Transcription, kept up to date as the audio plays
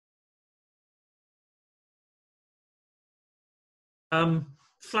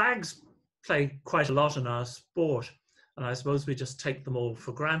Flags play quite a lot in our sport, and I suppose we just take them all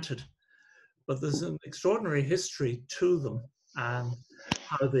for granted. But there's an extraordinary history to them and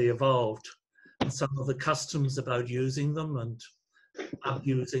how they evolved, and some of the customs about using them and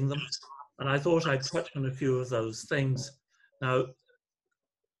abusing them. And I thought I'd touch on a few of those things. Now,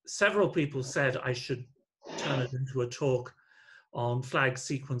 several people said I should turn it into a talk on flag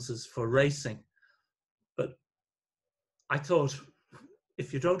sequences for racing. But I thought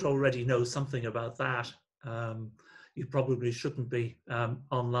if you don't already know something about that, you probably shouldn't be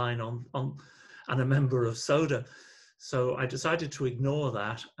online and a member of SODA. So I decided to ignore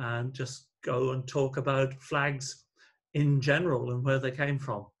that and just go and talk about flags in general and where they came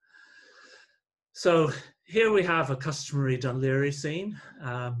from. So here we have a customary Dunleary scene,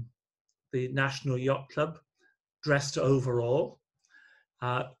 the National Yacht Club, dressed overall,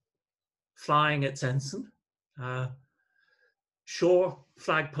 flying its ensign. Shore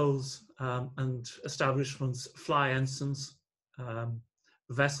flagpoles and establishments fly ensigns,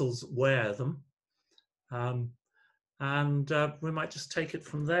 vessels wear them, and we might just take it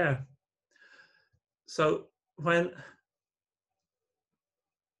from there. So when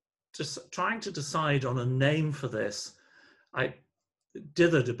just trying to decide on a name for this, I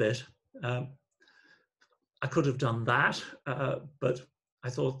dithered a bit. I could have done that, but I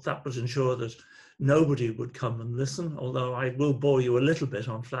thought that would ensure that nobody would come and listen, although I will bore you a little bit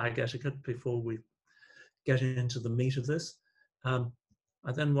on flag etiquette before we get into the meat of this. I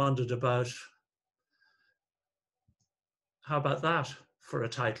then wondered about, how about that for a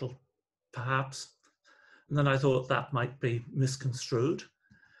title, perhaps? And then I thought that might be misconstrued.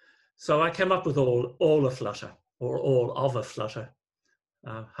 So I came up with all a flutter, or all of a flutter.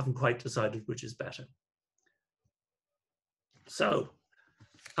 Haven't quite decided which is better. So,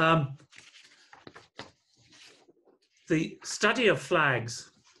 the study of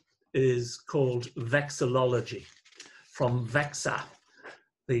flags is called vexillology, from vexa,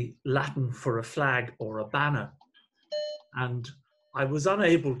 the Latin for a flag or a banner. And I was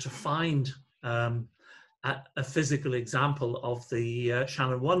unable to find a physical example of the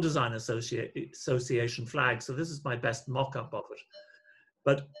Shannon One Design Association flag. So this is my best mock-up of it.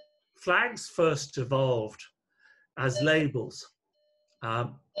 But flags first evolved as labels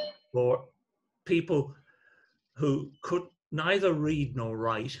for people who could neither read nor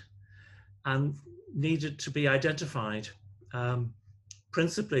write and needed to be identified,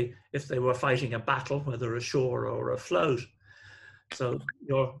 principally if they were fighting a battle, whether ashore or afloat. So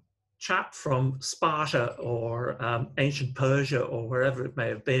your chap from Sparta or ancient Persia or wherever it may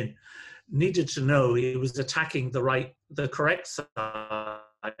have been needed to know he was attacking the correct side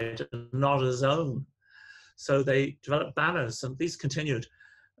and not his own. So they developed banners, and these continued.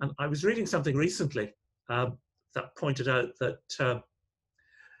 And I was reading something recently that pointed out that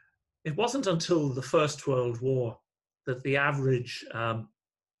it wasn't until the First World War that the average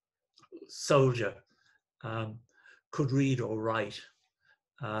soldier could read or write.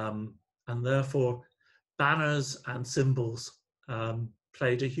 And therefore, banners and symbols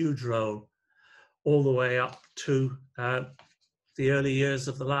played a huge role all the way up to the early years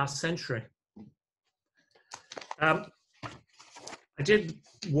of the last century. I did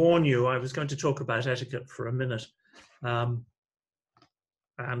warn you I was going to talk about etiquette for a minute. And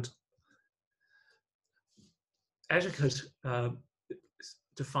etiquette is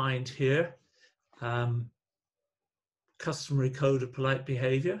defined here. Customary code of polite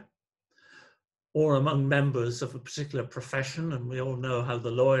behavior, or among members of a particular profession, and we all know how the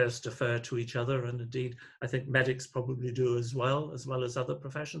lawyers defer to each other, and indeed I think medics probably do as well as other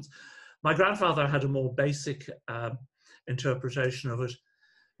professions. My grandfather had a more basic interpretation of it.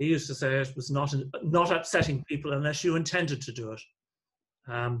 He used to say it was not upsetting people unless you intended to do it.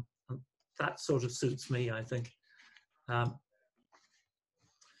 And that sort of suits me, I think.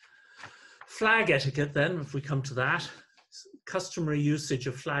 Flag etiquette then, if we come to that. Customary usage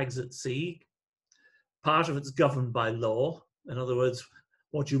of flags at sea. Part of it's governed by law. In other words,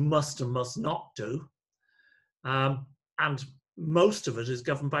 what you must and must not do. And most of it is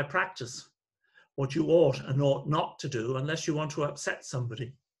governed by practice. What you ought and ought not to do unless you want to upset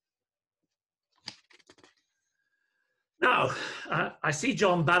somebody. Now, I see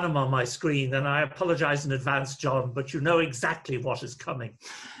John Banham on my screen, and I apologize in advance, John, but you know exactly what is coming.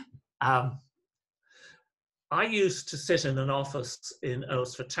 I used to sit in an office in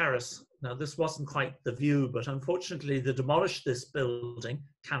Earlsford Terrace. Now, this wasn't quite the view, but unfortunately they demolished this building,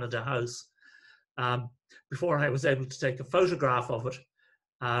 Canada House, before I was able to take a photograph of it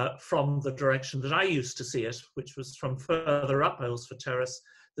from the direction that I used to see it, which was from further up Earlsford Terrace.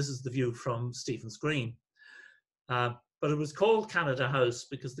 This is the view from Stephen's Green. but it was called Canada House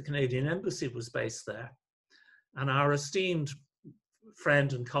because the Canadian Embassy was based there. And our esteemed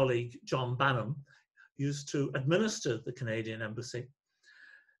friend and colleague, John Banham, used to administer the Canadian Embassy.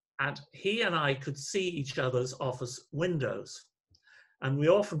 And he and I could see each other's office windows. And we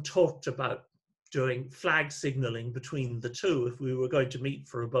often talked about doing flag signaling between the two if we were going to meet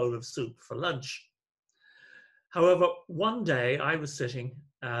for a bowl of soup for lunch. However, one day I was sitting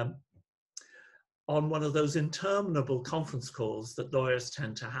on one of those interminable conference calls that lawyers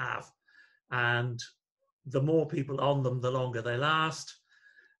tend to have. And the more people on them, the longer they last.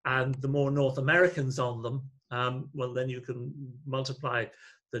 And the more North Americans on them, well, then you can multiply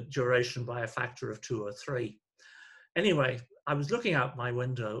the duration by a factor of 2 or 3. Anyway, I was looking out my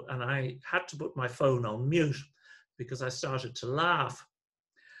window and I had to put my phone on mute because I started to laugh.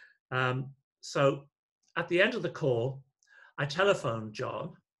 So at the end of the call, I telephoned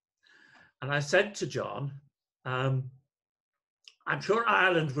John and I said to John, I'm sure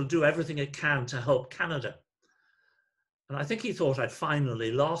Ireland will do everything it can to help Canada. And I think he thought I'd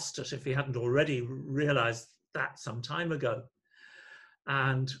finally lost it if he hadn't already realized that some time ago.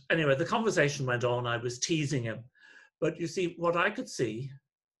 And anyway, the conversation went on. I was teasing him. But you see, what I could see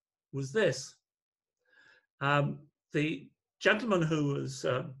was this. The gentleman who was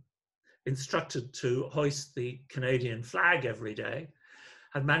instructed to hoist the Canadian flag every day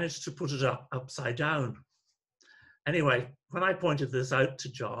had managed to put it upside down. Anyway, when I pointed this out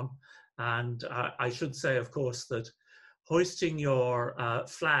to John, and I should say, of course, that hoisting your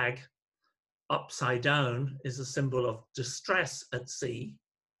flag upside down is a symbol of distress at sea.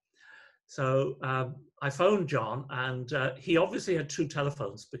 So I phoned John, and he obviously had 2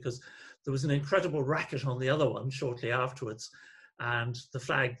 telephones because there was an incredible racket on the other one shortly afterwards, and the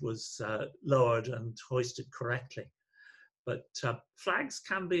flag was lowered and hoisted correctly. But flags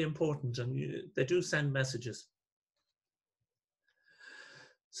can be important, and they do send messages.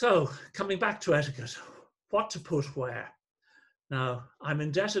 So coming back to etiquette, what to put where? Now, I'm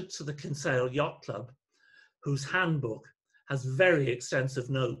indebted to the Kinsale Yacht Club, whose handbook has very extensive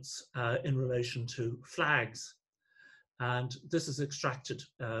notes in relation to flags. And this is extracted,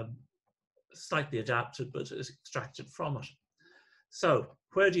 slightly adapted, but it's extracted from it. So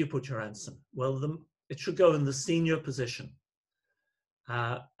where do you put your ensign? Well, it should go in the senior position.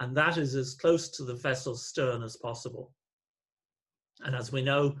 And that is as close to the vessel's stern as possible. And as we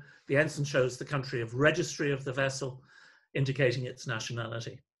know, the ensign shows the country of registry of the vessel, indicating its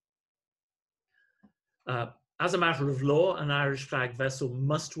nationality. As a matter of law, an Irish flag vessel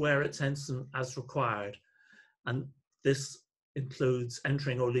must wear its ensign as required, and this includes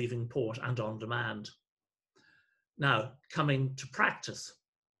entering or leaving port and on demand. Now, coming to practice,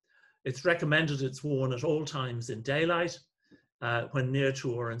 it's recommended it's worn at all times in daylight, when near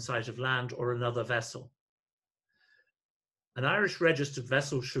to or in sight of land or another vessel. An Irish registered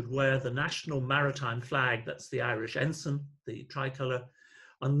vessel should wear the national maritime flag, that's the Irish ensign, the tricolour,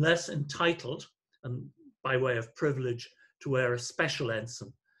 unless entitled, and by way of privilege, to wear a special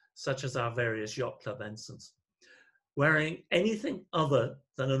ensign, such as our various yacht club ensigns. Wearing anything other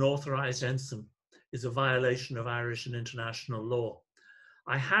than an authorised ensign is a violation of Irish and international law.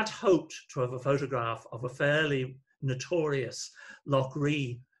 I had hoped to have a photograph of a fairly notorious Loch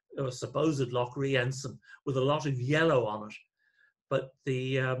Ree, or supposed Loch Ree ensign, with a lot of yellow on it, but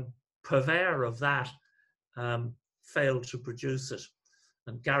the purveyor of that failed to produce it.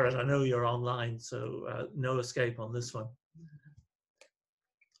 And Garrett, I know you're online, so no escape on this one.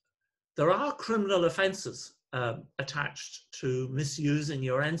 There are criminal offences attached to misusing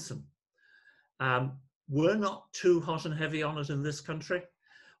your ensign. We're not too hot and heavy on it in this country,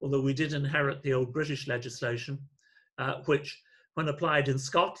 although we did inherit the old British legislation, which, when applied in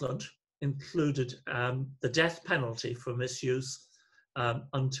Scotland, included the death penalty for misuse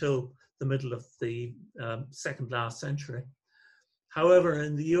until the middle of the second last century. However,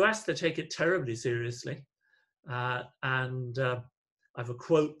 in the US, they take it terribly seriously. And I have a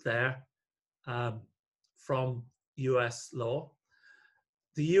quote there from US law.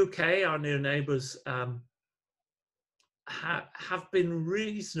 The UK, our near neighbours, have been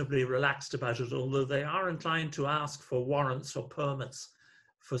reasonably relaxed about it, although they are inclined to ask for warrants or permits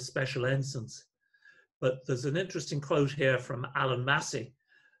for special ensigns. But there's an interesting quote here from Alan Massey,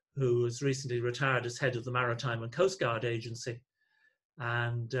 who was recently retired as head of the Maritime and Coast Guard Agency.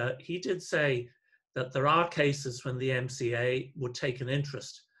 And he did say that there are cases when the MCA would take an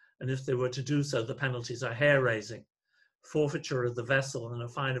interest, and if they were to do so, the penalties are hair-raising, forfeiture of the vessel and a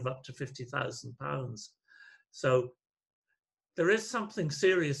fine of up to £50,000. So there is something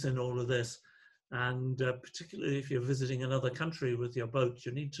serious in all of this, and particularly if you're visiting another country with your boat,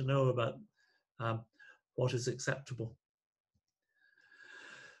 you need to know about what is acceptable.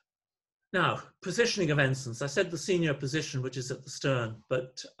 Now, positioning of ensigns. I said the senior position, which is at the stern,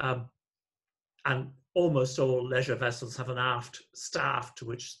 but and almost all leisure vessels have an aft staff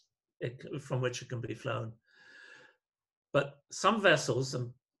from which it can be flown. But some vessels,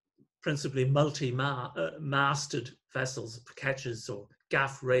 and principally multi-masted vessels, ketches or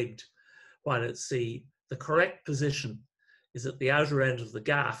gaff-rigged while at sea, the correct position is at the outer end of the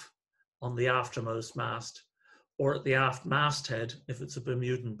gaff on the aftermost mast, or at the aft masthead if it's a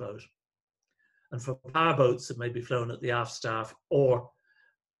Bermudan boat. And for power boats, it may be flown at the aft staff or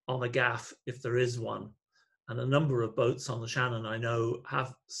on a gaff if there is one. And a number of boats on the Shannon I know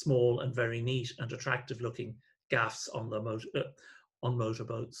have small and very neat and attractive looking gaffs on the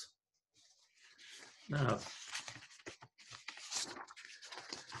motorboats. Now,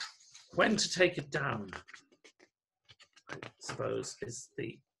 when to take it down, I suppose, is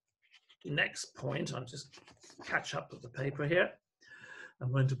the next point. I'll just catch up with the paper here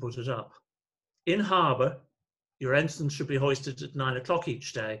and when to put it up. In harbour, your ensign should be hoisted at 9 o'clock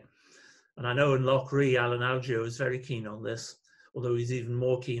each day. And I know in Loughree, Alan Algio is very keen on this, although he's even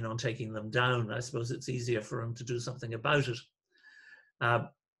more keen on taking them down. I suppose it's easier for him to do something about it.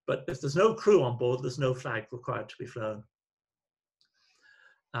 But if there's no crew on board, there's no flag required to be flown.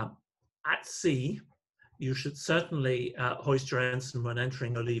 At sea, you should certainly hoist your ensign when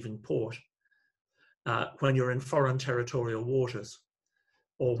entering or leaving port, when you're in foreign territorial waters,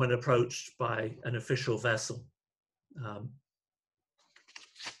 or when approached by an official vessel.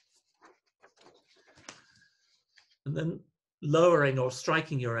 And then lowering or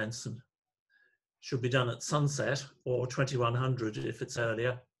striking your ensign should be done at sunset or 2100 if it's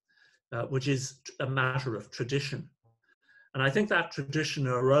earlier, which is a matter of tradition. And I think that tradition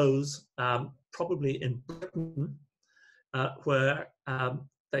arose probably in Britain, where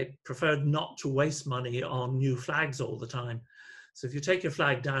they preferred not to waste money on new flags all the time. So if you take your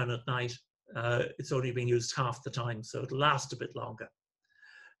flag down at night, it's only being used half the time, so it'll last a bit longer.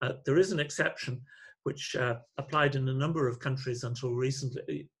 There is an exception which applied in a number of countries until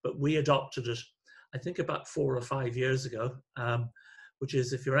recently, but we adopted it, I think about 4 or 5 years ago, which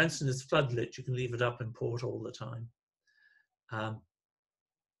is if your ensign is floodlit, you can leave it up in port all the time.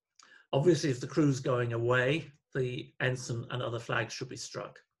 Obviously, if the crew's going away, the ensign and other flags should be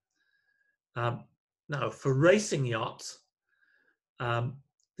struck. Now, for racing yachts,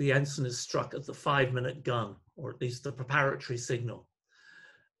 the ensign is struck at the 5-minute gun, or at least the preparatory signal.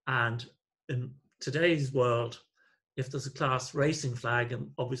 And in today's world, if there's a class racing flag, and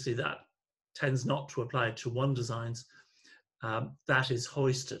obviously that tends not to apply to one designs, that is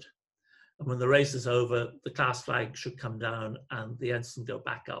hoisted. And when the race is over, the class flag should come down and the ensign go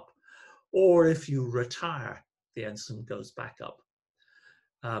back up. Or if you retire, the ensign goes back up.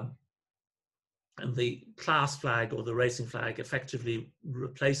 And the class flag or the racing flag effectively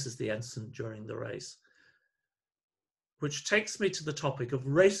replaces the ensign during the race. Which takes me to the topic of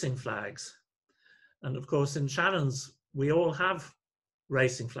racing flags. And of course, in Shannon's, we all have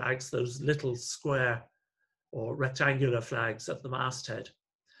racing flags, those little square or rectangular flags at the masthead.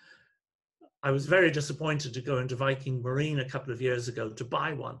 I was very disappointed to go into Viking Marine a couple of years ago to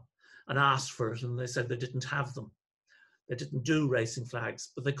buy one and asked for it, and they said they didn't have them. They didn't do racing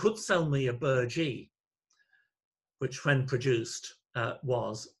flags, but they could sell me a burgee, which when produced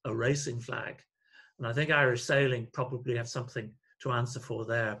was a racing flag. And I think Irish Sailing probably have something to answer for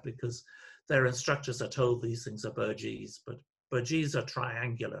there, because their instructors are told these things are burgees, but burgees are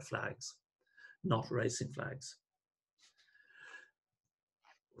triangular flags, not racing flags.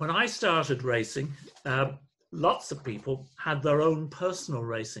 When I started racing, lots of people had their own personal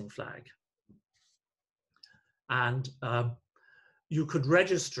racing flag. And you could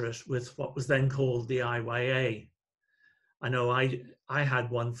register it with what was then called the IYA. I know I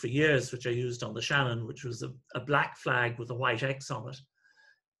had one for years, which I used on the Shannon, which was a black flag with a white X on it.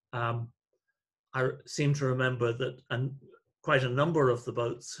 I seem to remember that quite a number of the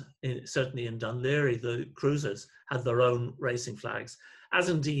boats, certainly in Dunleary, the cruisers, had their own racing flags, as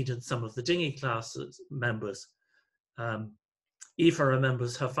indeed had some of the dinghy classes members. Aoife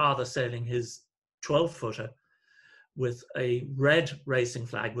remembers her father sailing his 12-footer with a red racing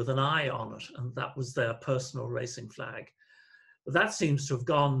flag with an eye on it, and that was their personal racing flag. But that seems to have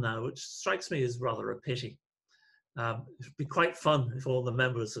gone now, which strikes me as rather a pity. It'd be quite fun if all the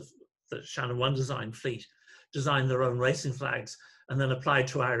members of the Shannon One Design fleet designed their own racing flags and then applied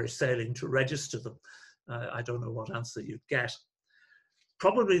to Irish Sailing to register them. I don't know what answer you'd get.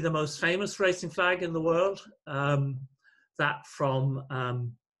 Probably the most famous racing flag in the world, that from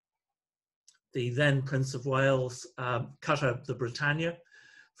the then Prince of Wales cutter, the Britannia,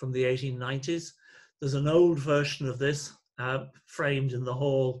 from the 1890s. There's an old version of this framed in the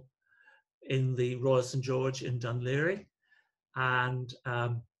hall in the Royal St George in Dunleary. And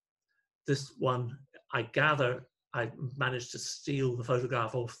this one, I gather, I managed to steal the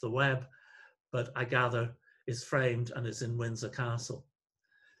photograph off the web, but I gather is framed and is in Windsor Castle.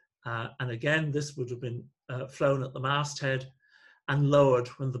 And again, this would have been flown at the masthead and lowered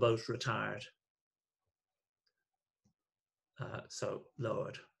when the boat retired. So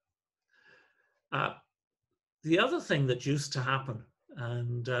lowered. The other thing that used to happen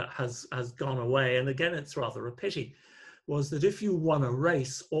and has gone away, and again it's rather a pity, was that if you won a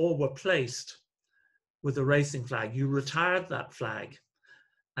race or were placed with a racing flag, you retired that flag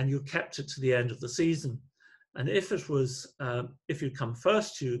and you kept it to the end of the season. And if it was, if you come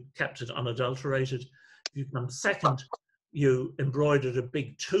first, you kept it unadulterated. If you come second, you embroidered a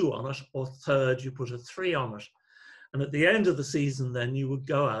big 2 on it, or third, you put a 3 on it. And at the end of the season, then you would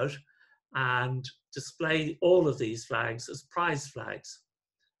go out and display all of these flags as prize flags.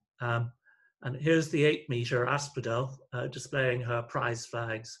 And here's the 8-meter Asphodel displaying her prize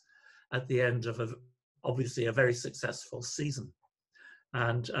flags at the end of obviously a very successful season.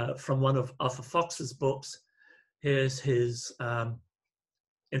 And from one of Arthur Fox's books, here's his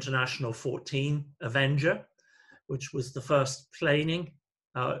International 14 Avenger, which was the first planing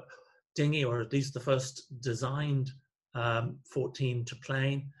dinghy, or at least the first designed 14 to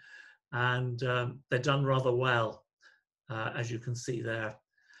plane. And they're done rather well, as you can see there.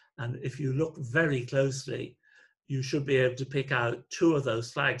 And if you look very closely, you should be able to pick out 2 of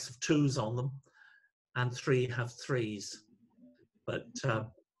those flags have 2s on them, and 3 have 3s. But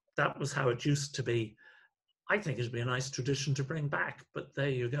that was how it used to be. I think it'd be a nice tradition to bring back, but there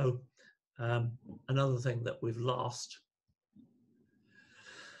you go. Another thing that we've lost.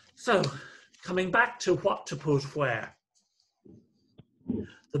 So coming back to what to put where.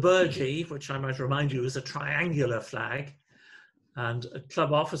 The burgee, which I might remind you is a triangular flag, and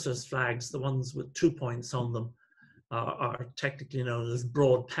club officers' flags, the ones with 2 points on them, are technically known as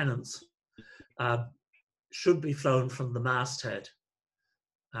broad pennants, should be flown from the masthead.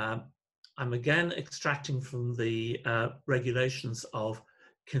 I'm again extracting from the regulations of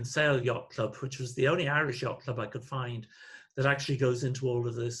Kinsale Yacht Club, which was the only Irish yacht club I could find that actually goes into all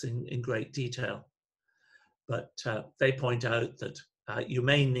of this in great detail. But they point out that you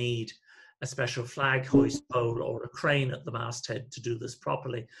may need a special flag hoist pole or a crane at the masthead to do this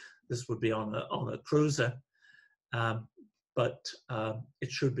properly. This would be on a cruiser, but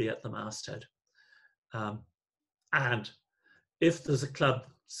it should be at the masthead. And if there's a club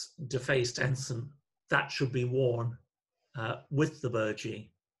defaced ensign, that should be worn with the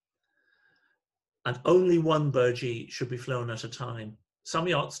burgee. And only one burgee should be flown at a time. Some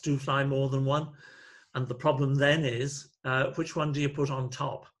yachts do fly more than one, and the problem then is, which one do you put on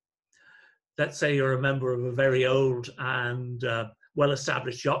top? Let's say you're a member of a very old and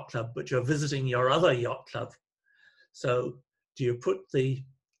well-established yacht club, but you're visiting your other yacht club. So do you put the,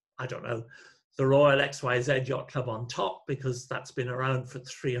 I don't know, the Royal XYZ Yacht Club on top because that's been around for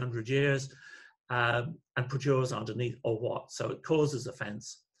 300 years, and put yours underneath, or what? So it causes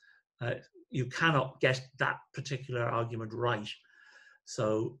offence. You cannot get that particular argument right.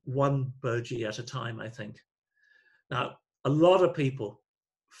 So one burgee at a time, I think. Now, a lot of people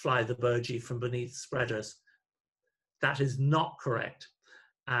fly the burgee from beneath spreaders. That is not correct.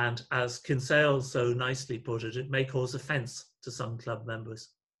 And as Kinsale so nicely put it, it may cause offence to some club members.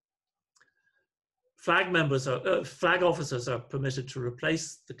 Flag officers are permitted to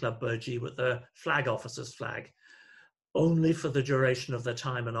replace the club burgee with a flag officer's flag only for the duration of their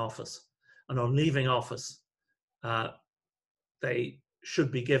time in office. And on leaving office, they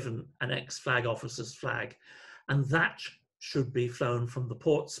should be given an ex-flag officer's flag. And that should be flown from the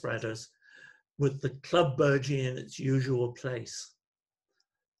port spreaders with the club burgee in its usual place.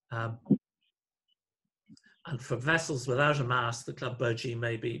 And for vessels without a mast, the club burgee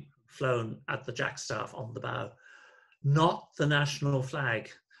may be flown at the jackstaff on the bow, not the national flag,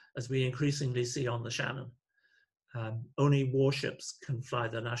 as we increasingly see on the Shannon. Only warships can fly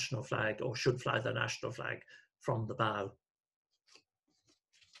the national flag, or should fly the national flag, from the bow.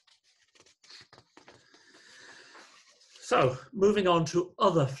 So, moving on to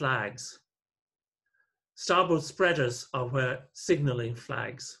other flags. Starboard spreaders are where signalling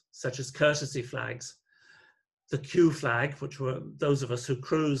flags, such as courtesy flags, the Q flag, which those of us who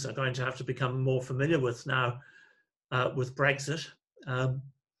cruise are going to have to become more familiar with now with Brexit,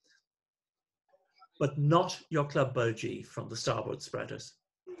 but not your club burgee from the starboard spreaders.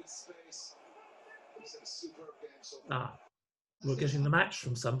 We're getting the match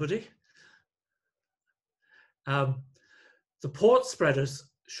from somebody. The port spreaders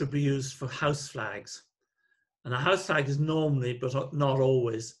should be used for house flags. And a house flag is normally, but not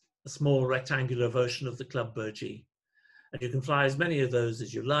always, a small rectangular version of the club burgee. And you can fly as many of those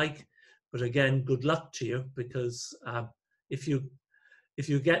as you like, but again, good luck to you, because if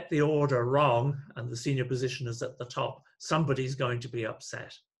you get the order wrong and the senior position is at the top, somebody's going to be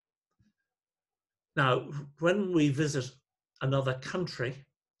upset. Now, when we visit another country,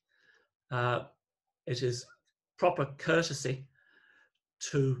 it is proper courtesy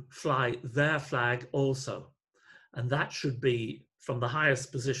to fly their flag also. And that should be from the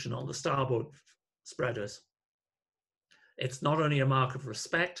highest position on the starboard spreaders. It's not only a mark of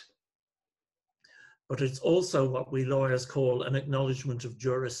respect, but it's also what we lawyers call an acknowledgement of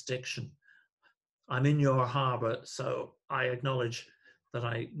jurisdiction. I'm in your harbor, so I acknowledge that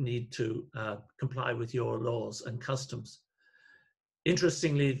I need to comply with your laws and customs.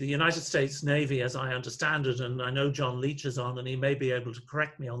 Interestingly, the United States Navy, as I understand it, and I know John Leach is on and he may be able to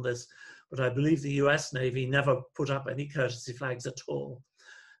correct me on this, but I believe the US Navy never put up any courtesy flags at all,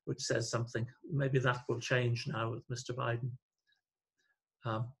 which says something. Maybe that will change now with Mr. Biden.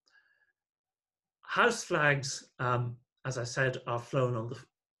 House flags, as I said, are flown on the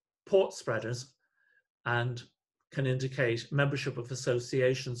port spreaders and can indicate membership of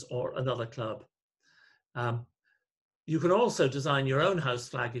associations or another club. You can also design your own house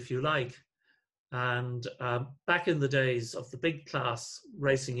flag if you like. And back in the days of the big class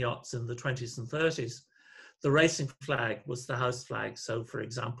racing yachts in the 20s and 30s, the racing flag was the house flag. So for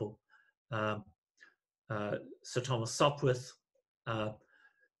example, Sir Thomas Sopwith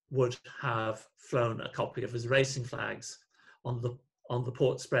would have flown a copy of his racing flags on the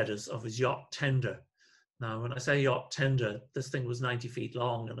port spreaders of his yacht tender. Now, when I say yacht tender, this thing was 90 feet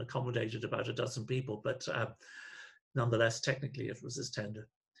long and accommodated about a dozen people, but nonetheless, technically it was his tender.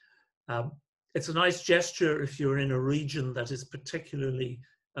 It's a nice gesture if you're in a region that is particularly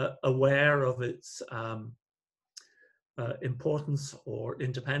aware of its importance or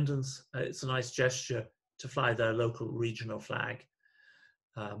independence. It's a nice gesture to fly their local regional flag.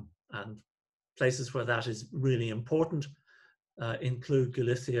 And places where that is really important include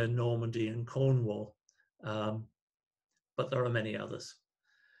Galicia, Normandy, and Cornwall. But there are many others.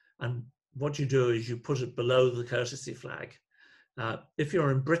 And what you do is you put it below the courtesy flag. If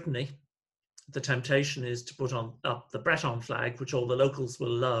you're in Brittany, the temptation is to put up the Breton flag, which all the locals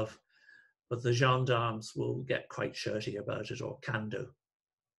will love, but the gendarmes will get quite shirty about it, or can do.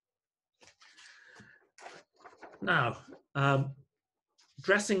 Now,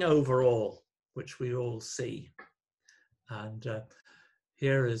 dressing overall, which we all see. And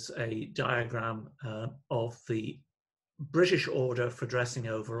here is a diagram of the British order for dressing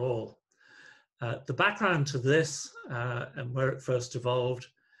overall. The background to this and where it first evolved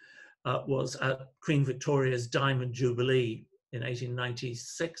was at Queen Victoria's Diamond Jubilee in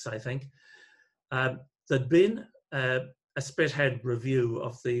 1896, I think. There'd been a Spithead review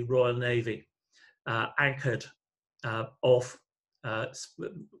of the Royal Navy anchored off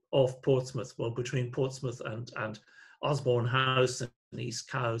Portsmouth, well, between Portsmouth and Osborne House and East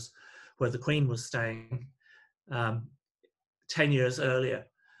Cowes, where the Queen was staying 10 years earlier.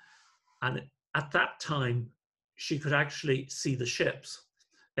 And at that time, she could actually see the ships,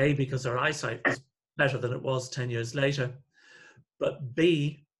 A, because her eyesight was better than it was 10 years later, but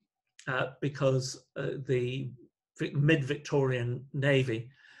B, because the mid-Victorian Navy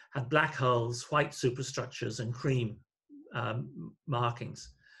had black hulls, white superstructures, and cream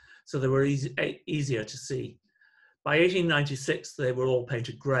markings. So they were easier to see. By 1896, they were all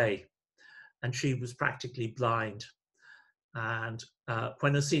painted grey, and she was practically blind. And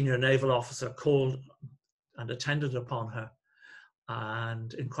when a senior naval officer called and attended upon her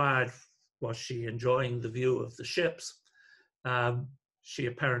and inquired, was she enjoying the view of the ships, she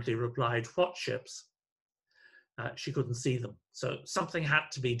apparently replied, "What ships?" She couldn't see them. So something had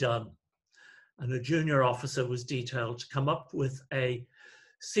to be done. And a junior officer was detailed to come up with a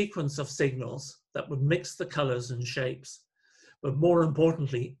sequence of signals that would mix the colors and shapes, but more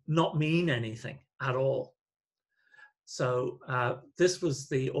importantly, not mean anything at all. So this was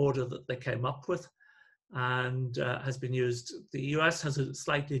the order that they came up with and has been used. The US has a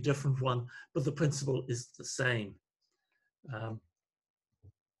slightly different one, but the principle is the same.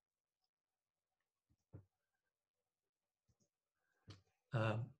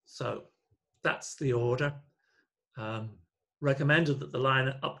 So that's the order. Recommended that the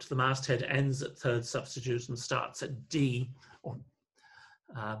line up to the masthead ends at third substitute and starts at D, or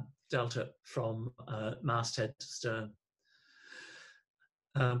delta from masthead to stern.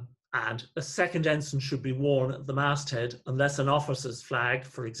 And a second ensign should be worn at the masthead unless an officer's flag,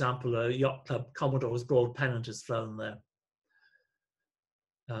 for example, a yacht club Commodore's broad pennant, is flown there.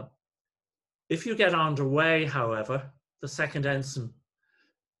 If you get underway, however, the second ensign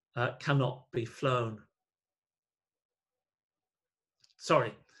cannot be flown.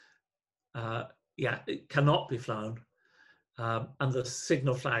 Sorry, yeah, it cannot be flown, and the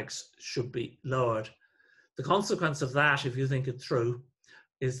signal flags should be lowered. The consequence of that, if you think it through,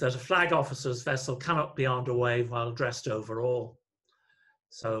 is that a flag officer's vessel cannot be underway while dressed overall.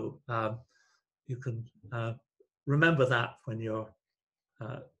 So you can remember that when you're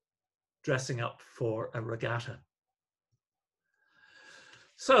dressing up for a regatta.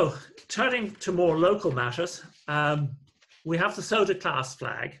 So turning to more local matters, we have the SOD class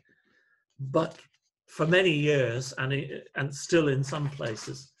flag, but for many years, and still in some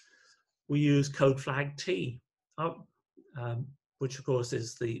places, we use code flag T, which of course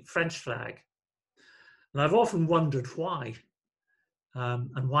is the French flag. And I've often wondered why,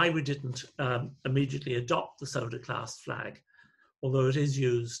 and why we didn't immediately adopt the SOD class flag, although it is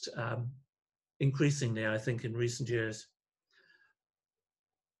used increasingly, I think, in recent years.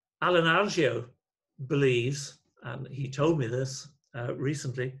 Alan Algio believes, and he told me this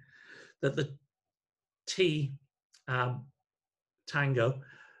recently, that the T Tango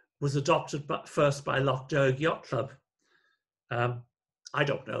was adopted first by Loch Derg Yacht Club. I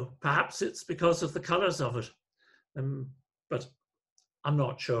don't know. Perhaps it's because of the colours of it, but I'm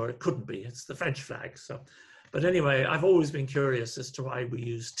not sure. It couldn't be. It's the French flag. So, but anyway, I've always been curious as to why we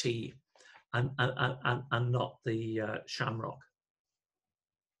use T and not the shamrock.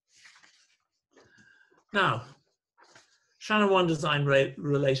 Now, Shannon One Design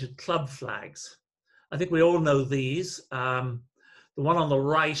related club flags. I think we all know these. The one on the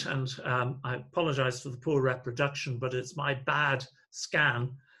right, and I apologize for the poor reproduction, but it's my bad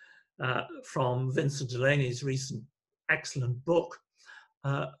scan from Vincent Delaney's recent excellent book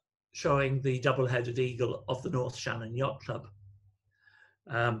showing the double-headed eagle of the North Shannon Yacht Club.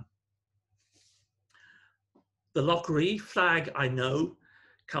 The Loch Ree flag, I know,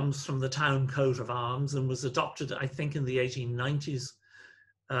 comes from the town coat of arms and was adopted, I think, in the 1890s,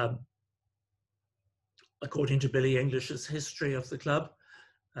 according to Billy English's history of the club.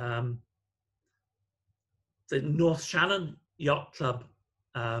 The North Shannon Yacht Club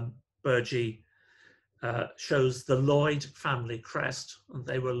burgee shows the Lloyd family crest, and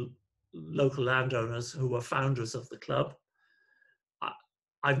they were local landowners who were founders of the club.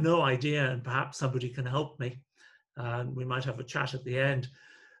 I've no idea, and perhaps somebody can help me, and we might have a chat at the end,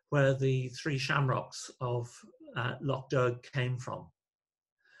 where the three shamrocks of Loch Derg came from.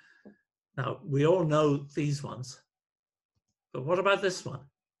 Now, we all know these ones, but what about this one?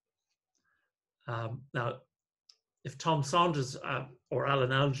 Now, if Tom Saunders or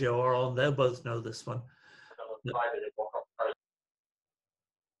Alan Algio are on, they'll both know this one.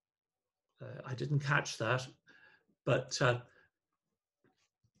 I didn't catch that, but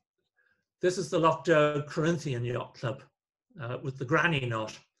this is the Loch Derg Corinthian Yacht Club with the granny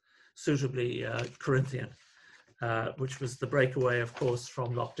knot, suitably Corinthian, which was the breakaway, of course,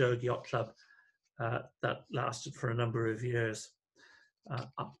 from Loch Derg Yacht Club that lasted for a number of years.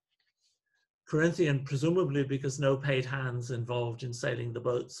 Corinthian, presumably because no paid hands involved in sailing the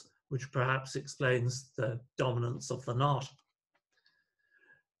boats, which perhaps explains the dominance of the knot.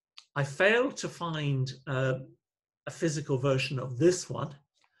 I failed to find a physical version of this one,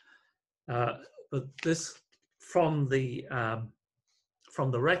 but this from the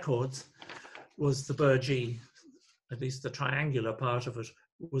records was the burgee, at least the triangular part of it,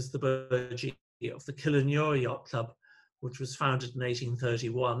 was the burgee of the Killinure Yacht Club, which was founded in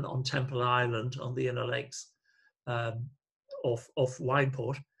 1831 on Temple Island on the Inner Lakes off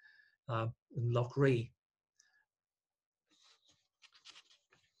Wineport in Loch Ree.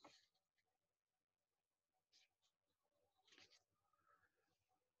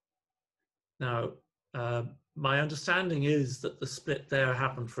 Now, my understanding is that the split there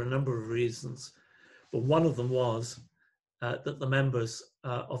happened for a number of reasons, but one of them was that the members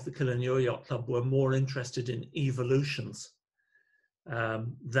of the Killinure Yacht Club were more interested in evolutions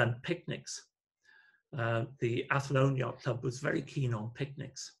than picnics. The Athlone Yacht Club was very keen on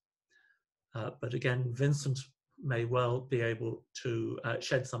picnics. But again, Vincent may well be able to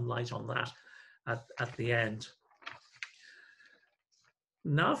shed some light on that at the end.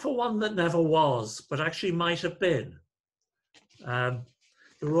 Now for one that never was, but actually might have been. The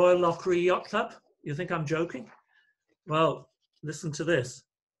Royal Loch Ree Yacht Club. You think I'm joking? Well, listen to this.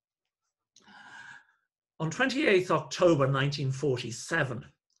 On 28th October 1947,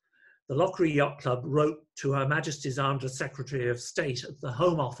 the Loch Ree Yacht Club wrote to Her Majesty's Under Secretary of State at the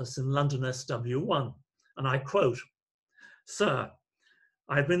Home Office in London SW1, and I quote, "Sir,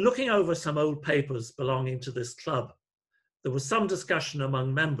 I've been looking over some old papers belonging to this club. There was some discussion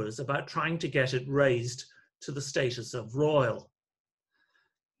among members about trying to get it raised to the status of royal.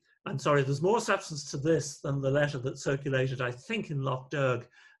 I'm sorry, there's more substance to this than the letter that circulated, I think, in Loch Derg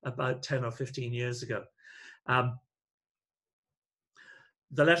about 10 or 15 years ago.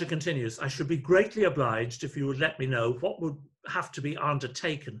 The letter continues, I should be greatly obliged if you would let me know what would have to be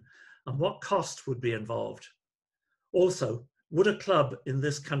undertaken and what cost would be involved. Also, would a club in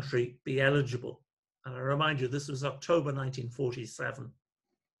this country be eligible? And I remind you, this was October 1947.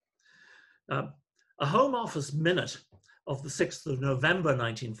 A Home Office minute of the 6th of November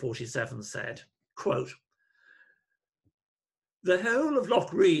 1947 said, quote, the whole of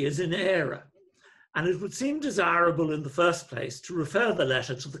Loch Ree is in error, and it would seem desirable in the first place to refer the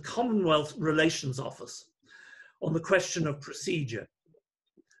letter to the Commonwealth Relations Office on the question of procedure.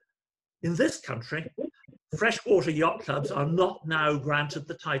 In this country, freshwater yacht clubs are not now granted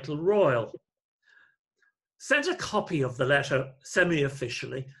the title royal. Send a copy of the letter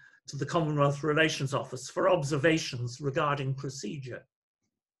semi-officially to the Commonwealth Relations Office for observations regarding procedure.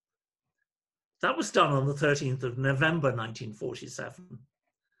 That was done on the 13th of November 1947.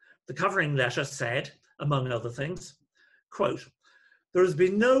 The covering letter said, among other things, quote, there has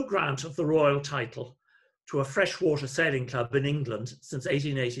been no grant of the royal title to a freshwater sailing club in England since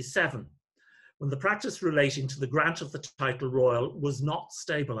 1887, when the practice relating to the grant of the title royal was not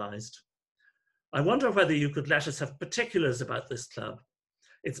stabilised. I wonder whether you could let us have particulars about this club,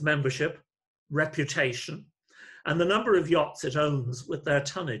 its membership, reputation, and the number of yachts it owns with their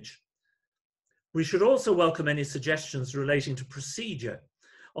tonnage. We should also welcome any suggestions relating to procedure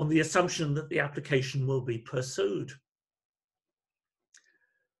on the assumption that the application will be pursued.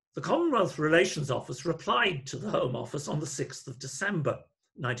 The Commonwealth Relations Office replied to the Home Office on the 6th of December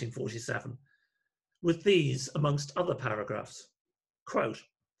 1947 with these amongst other paragraphs. Quote,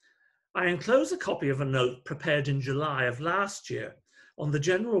 I enclose a copy of a note prepared in July of last year on the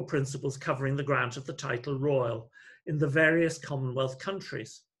general principles covering the grant of the title royal in the various Commonwealth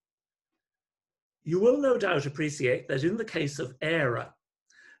countries. You will no doubt appreciate that in the case of error,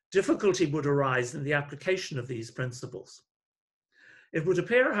 difficulty would arise in the application of these principles. It would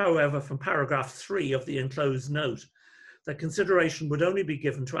appear, however, from paragraph 3 of the enclosed note that consideration would only be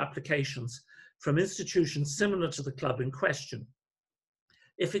given to applications from institutions similar to the club in question,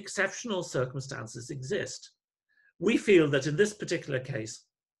 if exceptional circumstances exist. We feel that in this particular case,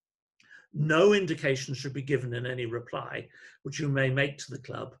 no indication should be given in any reply which you may make to the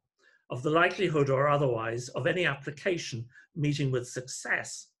club of the likelihood or otherwise of any application meeting with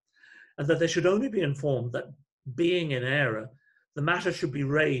success, and that they should only be informed that, being in error, the matter should be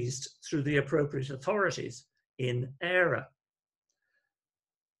raised through the appropriate authorities in error.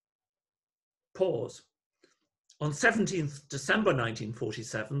 Pause. On 17th December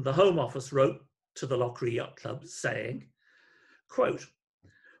 1947, the Home Office wrote to the Loch Ree Yacht Club saying, quote,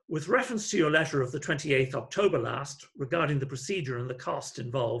 with reference to your letter of the 28th October last regarding the procedure and the cost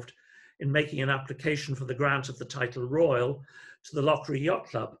involved in making an application for the grant of the title royal to the Loch Ree Yacht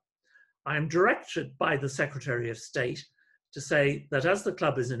Club, I am directed by the Secretary of State to say that as the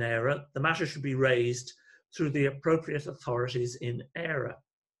club is in error, the matter should be raised through the appropriate authorities in error.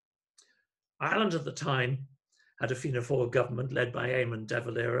 Ireland at the time had a Fianna Fáil government led by Eamon de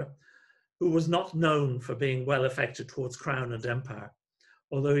Valera, who was not known for being well affected towards Crown and Empire,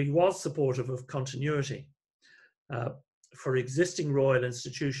 although he was supportive of continuity for existing royal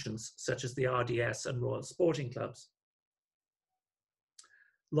institutions such as the RDS and Royal Sporting Clubs.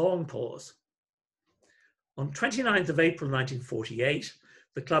 Long pause. On 29th of April 1948,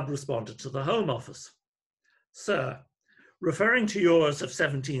 the club responded to the Home Office. Sir, referring to yours of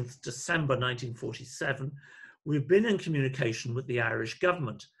 17th December 1947, we've been in communication with the Irish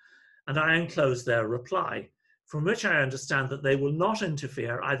government, and I enclose their reply, from which I understand that they will not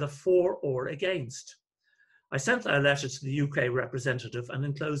interfere either for or against. I sent their letter to the UK representative and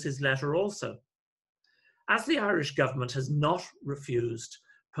enclose his letter also. As the Irish government has not refused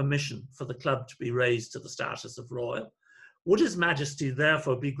permission for the club to be raised to the status of royal, would His Majesty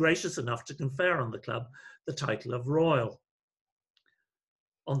therefore be gracious enough to confer on the club the title of royal?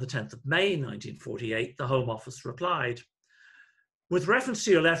 On the 10th of May 1948, the Home Office replied, with reference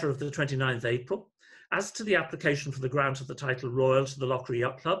to your letter of the 29th April, as to the application for the grant of the title royal to the Loch Ree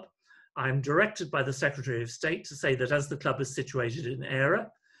Yacht Club, I am directed by the Secretary of State to say that as the club is situated in error,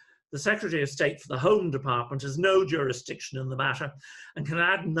 the Secretary of State for the Home Department has no jurisdiction in the matter and can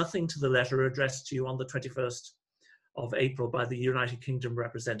add nothing to the letter addressed to you on the 21st of April by the United Kingdom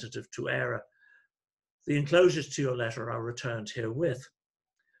representative to error. The enclosures to your letter are returned herewith.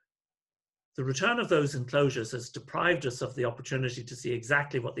 The return of those enclosures has deprived us of the opportunity to see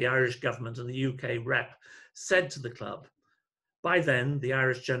exactly what the Irish government and the UK rep said to the club. By then, the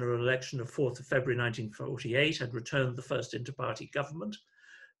Irish general election of 4th of February 1948 had returned the first inter-party government.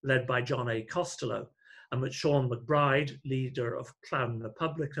 led by John A. Costello, and with Sean McBride, leader of Clown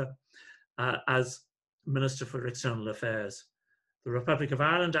Republica, as Minister for External Affairs. The Republic of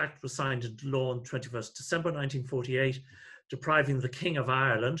Ireland Act was signed into law on 21st December 1948, depriving the King of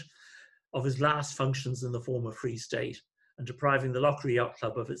Ireland of his last functions in the former Free State and depriving the Loughrea Yacht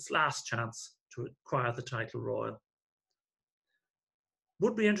Club of its last chance to acquire the title royal.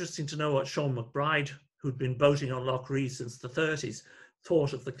 Would be interesting to know what Sean McBride, who'd been boating on Loughrea since the 30s,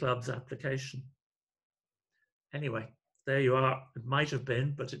 thought of the club's application. Anyway, there you are. It might have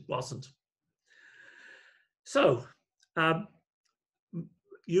been, but it wasn't. So,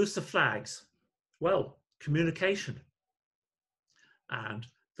 use of flags. Well, communication. And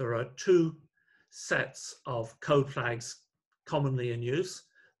there are two sets of code flags commonly in use,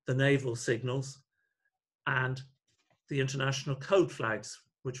 the naval signals and the international code flags,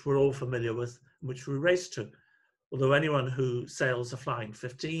 which we're all familiar with, which we race to. Although anyone who sails a Flying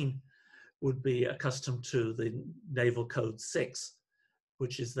 15 would be accustomed to the Naval Code 6,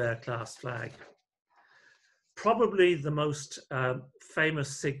 which is their class flag. Probably the most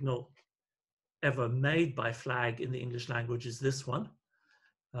famous signal ever made by flag in the English language is this one,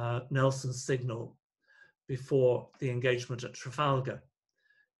 Nelson's signal before the engagement at Trafalgar,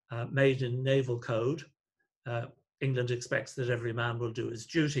 made in naval code. England expects that every man will do his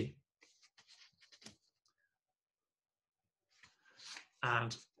duty.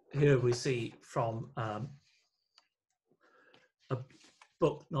 And here we see from a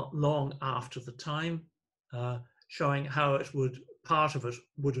book not long after the time, showing how it would, part of it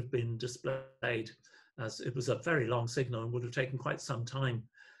would have been displayed, as it was a very long signal and would have taken quite some time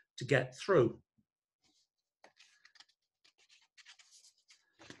to get through.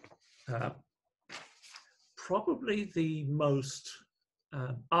 Probably the most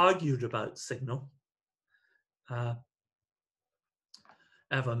argued about signal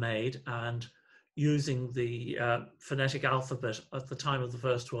ever made, and using the phonetic alphabet at the time of the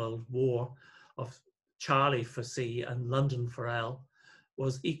First World War of Charlie for C and London for L,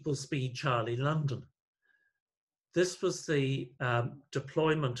 was equal speed Charlie London. This was the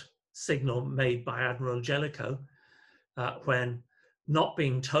deployment signal made by Admiral Jellicoe when, not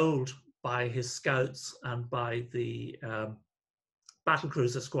being told by his scouts and by the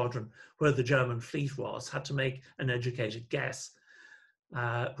battlecruiser squadron where the German fleet was, had to make an educated guess,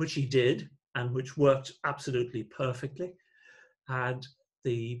 which he did, and which worked absolutely perfectly. And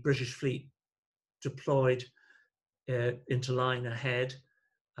the British fleet deployed into line ahead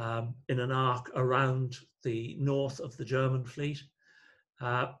in an arc around the north of the German fleet,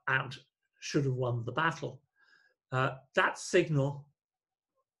 and should have won the battle. That signal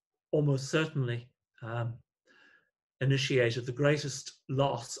almost certainly initiated the greatest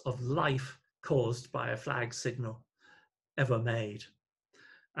loss of life caused by a flag signal ever made.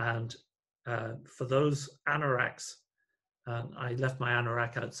 And for those anoraks, I left my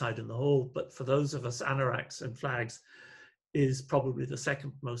anorak outside in the hall, but for those of us anoraks and flags, is probably the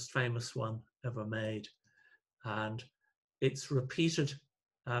second most famous one ever made. And it's repeated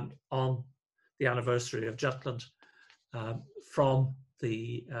on the anniversary of Jutland from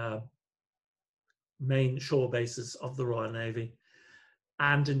the main shore bases of the Royal Navy,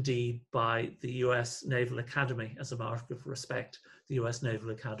 and indeed by the US Naval Academy as a mark of respect, the US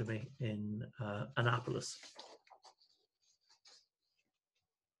Naval Academy in Annapolis.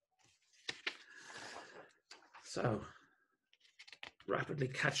 So, rapidly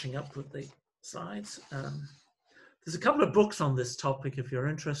catching up with the slides. There's a couple of books on this topic if you're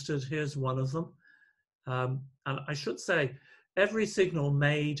interested. Here's one of them. And I should say, every signal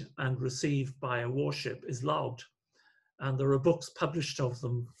made and received by a warship is logged. And there are books published of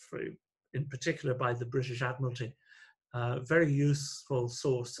them, in particular by the British Admiralty. Very useful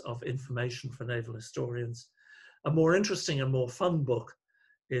source of information for naval historians. A more interesting and more fun book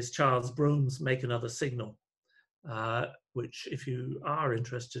is Charles Broom's Make Another Signal, which, if you are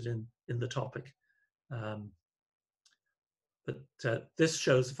interested in the topic. But this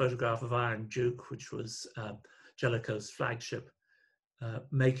shows a photograph of Iron Duke, which was Jellicoe's flagship,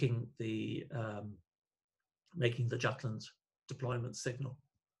 making the Jutland deployment signal.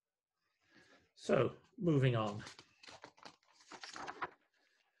 So, moving on.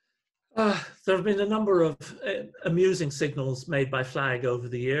 There have been a number of amusing signals made by flag over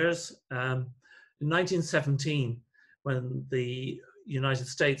the years. In 1917, when the United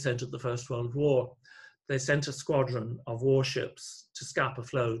States entered the First World War, they sent a squadron of warships to Scapa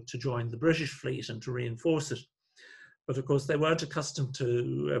Flow to join the British fleet and to reinforce it. But of course, they weren't accustomed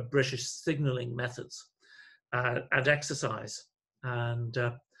to British signaling methods and exercise. And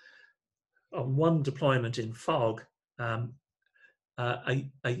on one deployment in fog,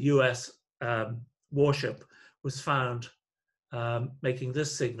 a US warship was found making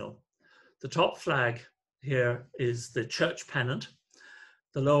this signal. The top flag here is the church pennant.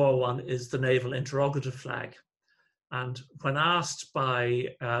 The lower one is the naval interrogative flag. And when asked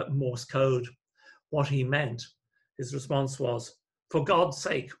by Morse code what he meant, his response was, "For God's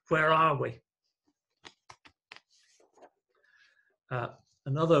sake, where are we?"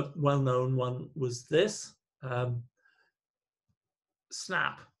 Another well-known one was this,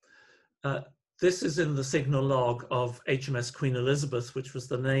 snap. This is in the signal log of HMS Queen Elizabeth, which was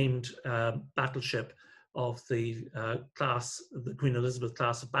the named battleship of the class, the Queen Elizabeth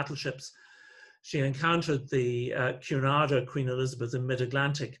class of battleships. She encountered the Cunarder Queen Elizabeth in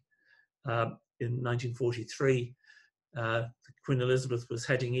mid-Atlantic in 1943. Queen Elizabeth was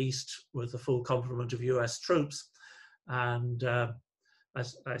heading east with a full complement of US troops, and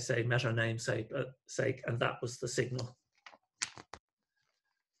as I say, met her namesake, and that was the signal.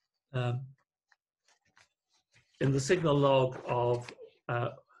 In the signal log of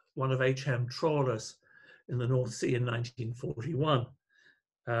one of HM trawlers in the North Sea in 1941,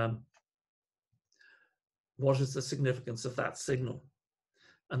 what is the significance of that signal?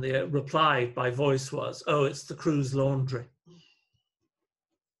 And the reply by voice was, "Oh, it's the crew's laundry."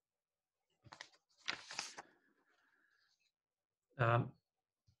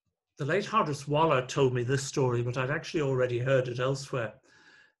 The late Horace Waller told me this story, but I'd actually already heard it elsewhere.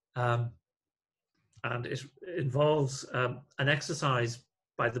 And it involves an exercise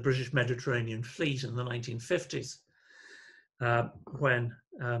by the British Mediterranean Fleet in the 1950s, when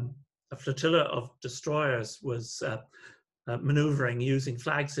a flotilla of destroyers was maneuvering using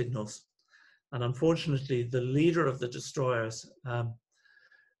flag signals. And unfortunately, the leader of the destroyers,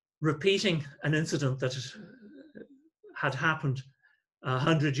 repeating an incident that had happened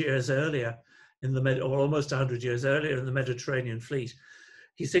 100 years earlier in the or almost 100 years earlier in the Mediterranean Fleet,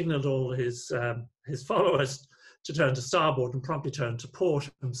 he signaled all his followers to turn to starboard and promptly turned to port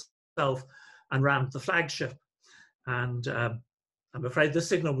himself and rammed the flagship. And I'm afraid this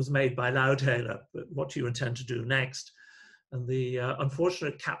signal was made by Loudhailer, but what do you intend to do next? And the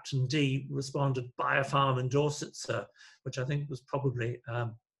unfortunate Captain D responded, "Buy a farm in Dorset, sir," which I think was probably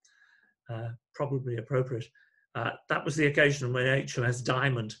appropriate. That was the occasion when HMS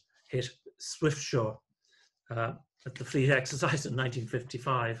Diamond hit Swiftshore at the fleet exercise in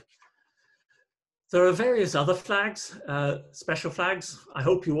 1955. There are various other flags, special flags. I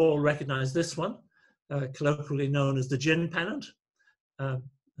hope you all recognize this one, colloquially known as the gin pennant.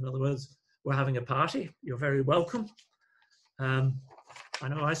 In other words, we're having a party, you're very welcome. I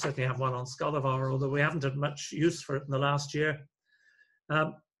know I certainly have one on Scalavar, although we haven't had much use for it in the last year.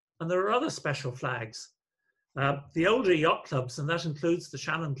 And there are other special flags. The older yacht clubs, and that includes the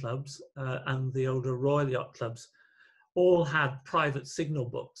Shannon clubs and the older Royal Yacht clubs, all had private signal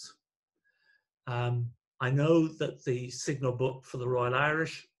books. I know that the signal book for the Royal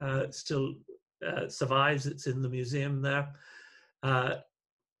Irish still survives. It's in the museum there.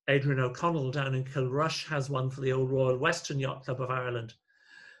 Adrian O'Connell down in Kilrush has one for the Old Royal Western Yacht Club of Ireland.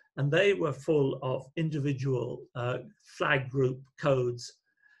 And they were full of individual flag group codes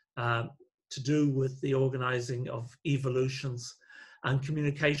to do with the organizing of evolutions and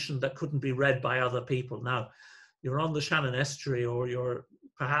communication that couldn't be read by other people. Now, you're on the Shannon Estuary, or you're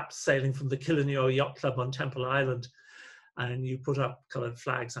perhaps sailing from the Killineo Yacht Club on Temple Island, and you put up coloured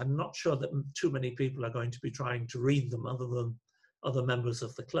flags. I'm not sure that too many people are going to be trying to read them other than other members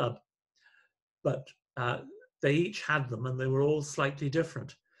of the club. But they each had them, and they were all slightly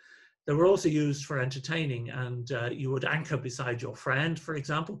different. They were also used for entertaining, and you would anchor beside your friend, for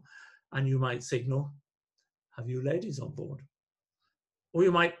example, and you might signal, "Have you ladies on board?" Or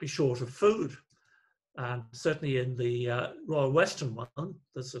you might be short of food. Certainly in the Royal Western one,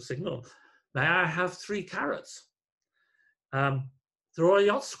 there's a signal, "May I have 3 carrots?" The Royal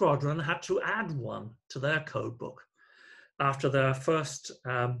Yacht Squadron had to add one to their code book after their first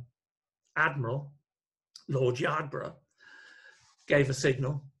admiral, Lord Yarborough, gave a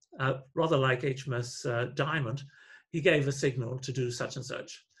signal, rather like HMS Diamond. He gave a signal to do such and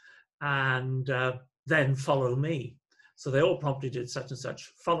such, and then follow me. So they all promptly did such and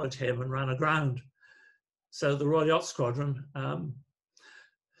such, followed him, and ran aground. So the Royal Yacht Squadron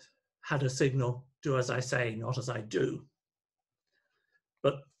had a signal, "Do as I say, not as I do."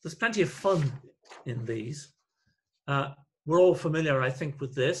 But there's plenty of fun in these. We're all familiar, I think,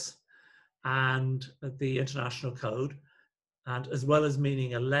 with this and the International Code. And as well as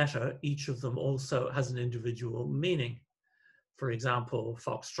meaning a letter, each of them also has an individual meaning. For example,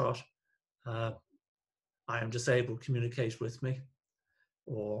 Foxtrot, "I am disabled, communicate with me."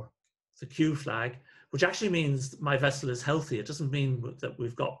 Or the Q flag, which actually means my vessel is healthy. It doesn't mean that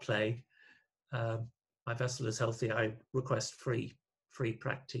we've got plague. My vessel is healthy. I request free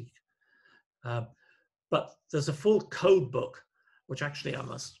pratique. But there's a full code book, which actually I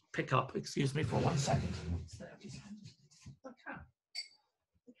must pick up. Excuse me for 1 second. It's there.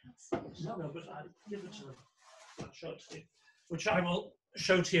 No, but I'll give it to them. I'll show it to you, which I will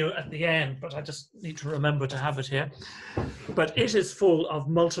show to you at the end, but I just need to remember to have it here. But it is full of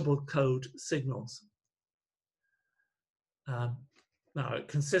multiple code signals. Now, it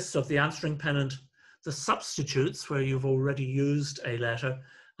consists of the answering pennant, the substitutes, where you've already used a letter,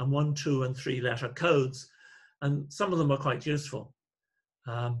 and 1, 2, and 3 letter codes, and some of them are quite useful.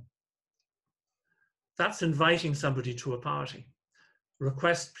 That's inviting somebody to a party.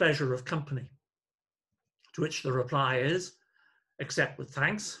 Request pleasure of company, to which the reply is, accept with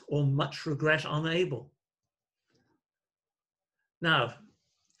thanks, or much regret unable. Now,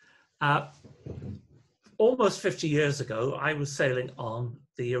 almost 50 years ago, I was sailing on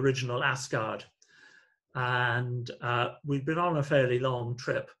the original Asgard, and we'd been on a fairly long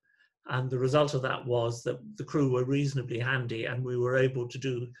trip, and the result of that was that the crew were reasonably handy, and we were able to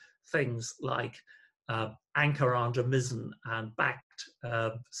do things like anchor under mizzen and backed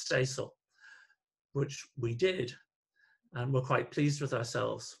staysail, which we did, and were quite pleased with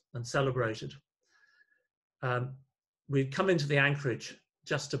ourselves and celebrated. We'd come into the anchorage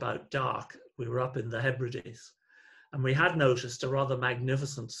just about dark. We were up in the Hebrides, and we had noticed a rather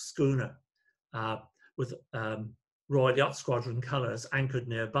magnificent schooner with Royal Yacht Squadron colours anchored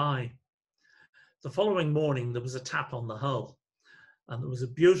nearby. The following morning, there was a tap on the hull, and there was a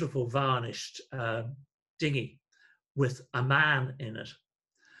beautiful varnished dinghy with a man in it.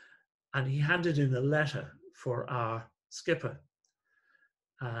 And he handed in a letter for our skipper,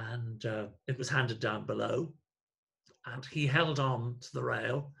 and it was handed down below. And he held on to the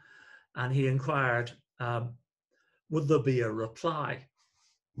rail, and he inquired, would there be a reply?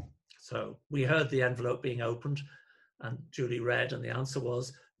 So we heard the envelope being opened and duly read, and the answer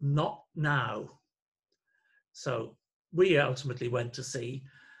was, not now. So we ultimately went to sea,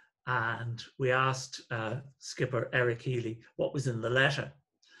 and we asked skipper Eric Healy what was in the letter.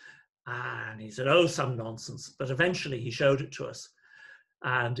 And he said, oh, some nonsense. But eventually he showed it to us,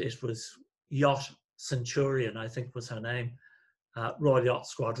 and it was Yacht Centurion, I think was her name, Royal Yacht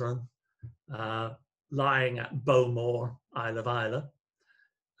Squadron, lying at Bowmore, Isle of Islay.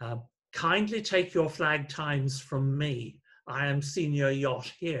 Kindly take your flag times from me. I am senior yacht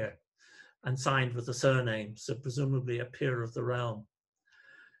here, and signed with the surname, so presumably a peer of the realm.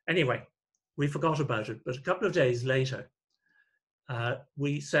 Anyway, we forgot about it, but a couple of days later,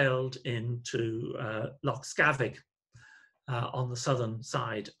 we sailed into Loch Scavig on the southern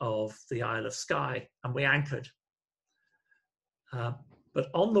side of the Isle of Skye, and we anchored. But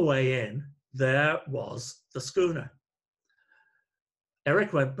on the way in, there was the schooner.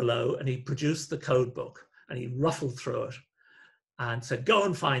 Eric went below and he produced the code book, and he ruffled through it and said, go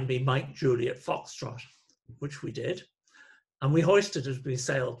and find me Mike Juliet Foxtrot, which we did. And we hoisted as we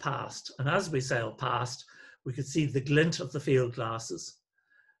sailed past. And as we sailed past, we could see the glint of the field glasses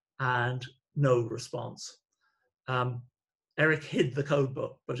and no response. Eric hid the code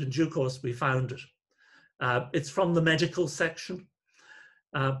book, but in due course we found it. It's from the medical section.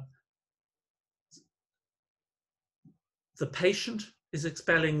 The patient is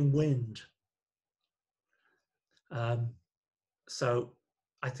expelling wind. So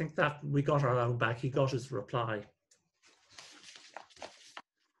I think that we got our own back. He got his reply.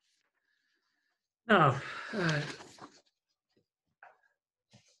 Now,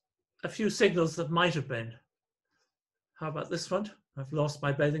 a few signals that might have been. How about this one? I've lost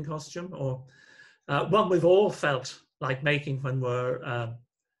my bathing costume, or one we've all felt like making when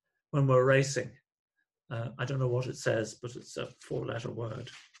we're racing. I don't know what it says, but it's a 4-letter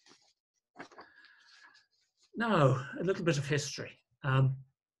word. Now, a little bit of history.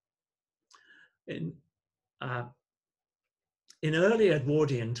 In early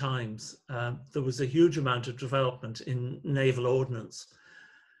Edwardian times, there was a huge amount of development in naval ordnance,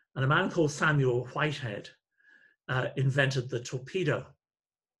 and a man called Samuel Whitehead invented the torpedo.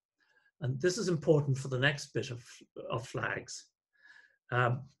 And this is important for the next bit of flags.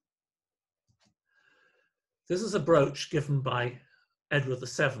 This is a brooch given by Edward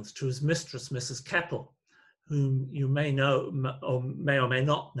VII to his mistress, Mrs. Keppel, whom you may know or may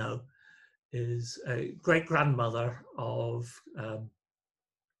not know, is a great-grandmother of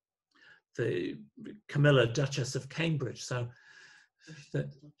the Camilla, Duchess of Cambridge. So, She's not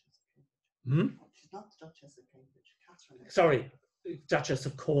the Duchess of Cambridge. Catherine. Sorry, Duchess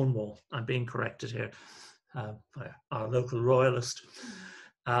of Cornwall. I'm being corrected here by our local royalist.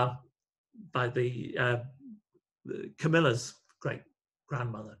 by Camilla's great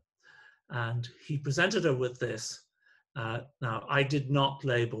grandmother, and he presented her with this. Now, I did not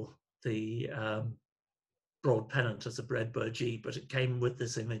label the broad pennant as a bread burgee, but it came with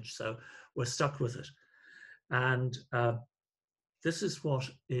this image, so we're stuck with it. And this is what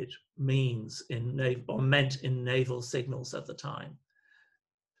it means in or meant in naval signals at the time.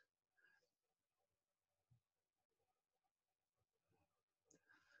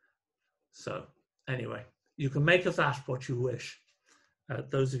 So anyway, you can make of that what you wish.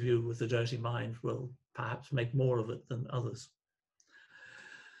 Those of you with a dirty mind will perhaps make more of it than others.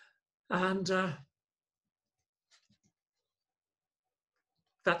 And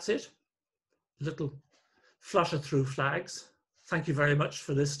that's it. Little flutter through flags. Thank you very much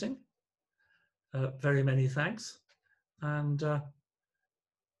for listening. Very many thanks. And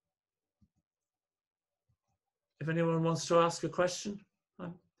if anyone wants to ask a question,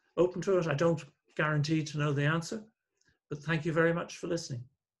 I'm open to it. I don't guarantee to know the answer, but thank you very much for listening.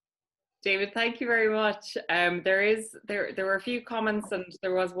 David, thank you very much. There were a few comments and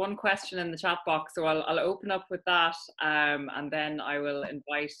there was one question in the chat box, so I'll open up with that, and then I will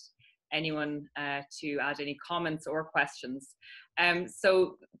invite anyone to add any comments or questions.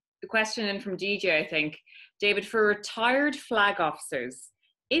 So the question in from DJ, I think, David, for retired flag officers,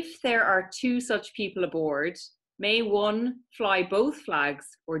 if there are two such people aboard, may one fly both flags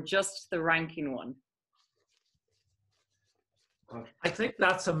or just the ranking one? I think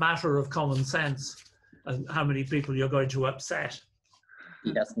that's a matter of common sense and how many people you're going to upset.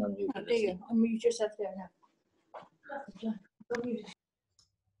 He doesn't unmute. There you go. Unmute yourself there now.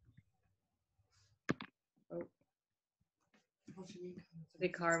 Oh. I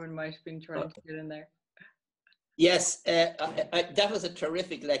think Carmen might have been trying to get in there. Yes, that was a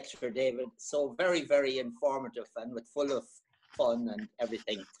terrific lecture, David. So very, very informative and with full of fun and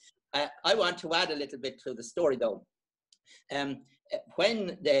everything. I want to add a little bit to the story, though.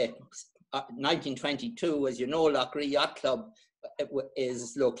 When the 1922, as you know, Loughrea Yacht Club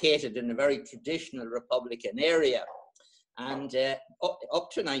is located in a very traditional Republican area, and up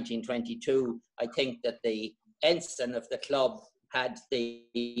to 1922, I think that the ensign of the club had the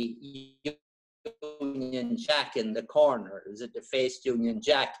Union Jack in the corner. It was at the faced Union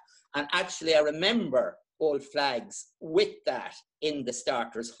Jack, and actually I remember old flags with that in the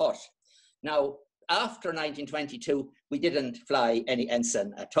starter's hut. Now, after 1922, we didn't fly any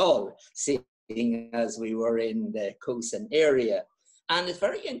ensign at all, seeing as we were in the Coosan area. And it's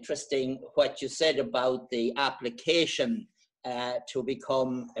very interesting what you said about the application to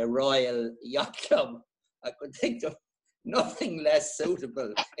become a Royal Yacht Club. I could think of nothing less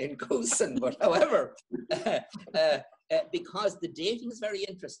suitable in Coosan, but however, because the dating is very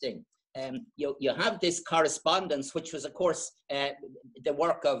interesting. You have this correspondence, which was, of course, the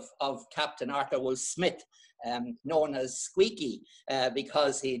work of Captain Arthur Wool-Smith, known as Squeaky,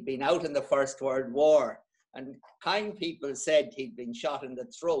 because he'd been out in the First World War. And kind people said he'd been shot in the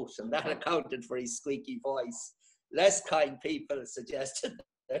throat, and that accounted for his squeaky voice. Less kind people suggested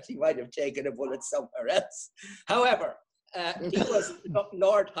that he might have taken a bullet somewhere else. However, he was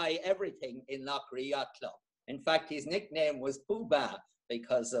Lord High Everything in Loughrea Yacht Club. In fact, his nickname was Pooh Bah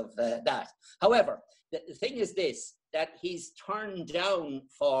because of that. However, the thing is this, that he's turned down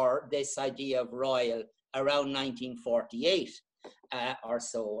for this idea of royal around 1948 or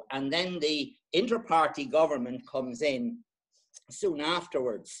so. And then the inter-party government comes in soon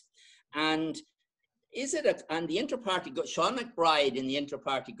afterwards. And the inter-party, Sean McBride in the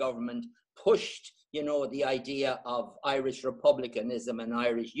inter-party government pushed, you know, the idea of Irish republicanism and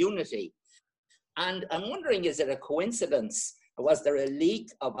Irish unity. And I'm wondering, is it a coincidence? Was there a leak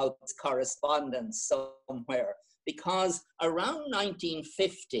about this correspondence somewhere? Because around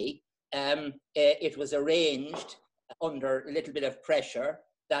 1950, it was arranged under a little bit of pressure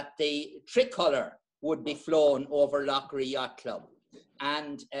that the tricolour would be flown over Loughrea Yacht Club.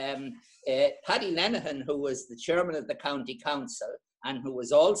 And Paddy Lenihan, who was the chairman of the county council, and who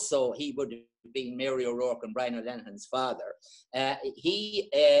was also, he would have been Mary O'Rourke and Brian O'Lenihan's father, he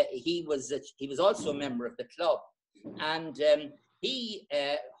was also a member of the club. And he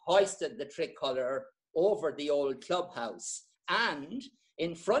hoisted the tricolour over the old clubhouse. And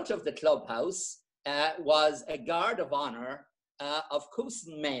in front of the clubhouse was a guard of honour of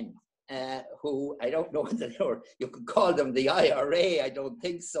Coosan men, who, I don't know whether you could call them the IRA, I don't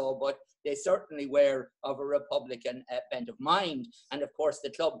think so, but they certainly were of a Republican bent of mind. And of course, the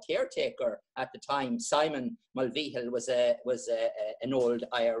club caretaker at the time, Simon Mulvihill, was an old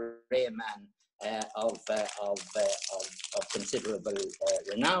IRA man of considerable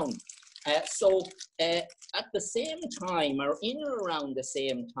renown. So at the same time, or in or around the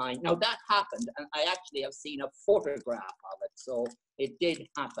same time, now that happened, and I actually have seen a photograph of it, so it did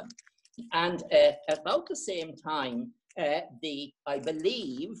happen. And about the same time, I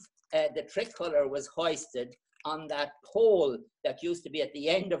believe the tricolour was hoisted on that pole that used to be at the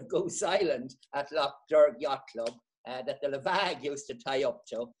end of Goose Island at Loch Derg Yacht Club that the Lavag used to tie up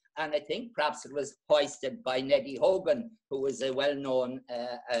to. And I think perhaps it was hoisted by Neddy Hogan, who was a well-known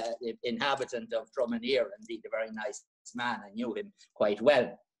inhabitant of Drummondere, indeed a very nice man. I knew him quite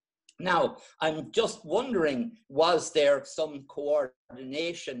well. Now, I'm just wondering, was there some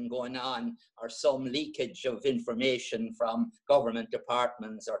coordination going on or some leakage of information from government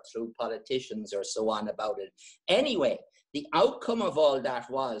departments or through politicians or so on about it? Anyway, the outcome of all that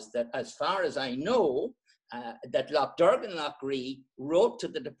was that, as far as I know, that Loch Derg and Loch Ree wrote to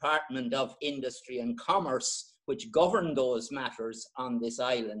the Department of Industry and Commerce, which governed those matters on this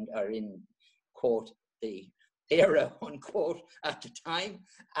island, or in, quote, the era, unquote, at the time,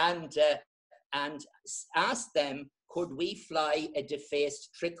 and asked them, could we fly a defaced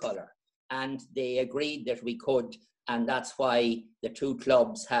tricolour? And they agreed that we could, and that's why the two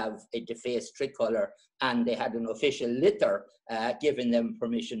clubs have a defaced tricolour, and they had an official litter giving them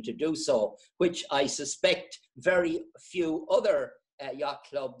permission to do so, which I suspect very few other yacht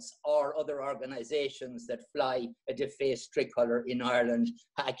clubs or other organisations that fly a defaced tricolour in Ireland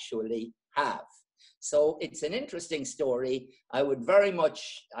actually have. So it's an interesting story. I would very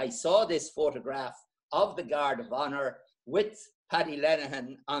much, I saw this photograph of the Guard of Honour with Paddy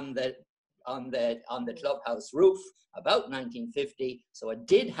Lenihan on the clubhouse roof about 1950. So it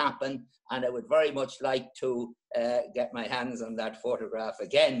did happen, and I would very much like to get my hands on that photograph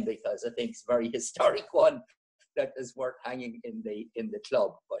again, because I think it's a very historic one that is worth hanging in the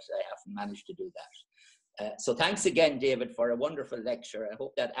club, but I haven't managed to do that. So thanks again, David, for a wonderful lecture. I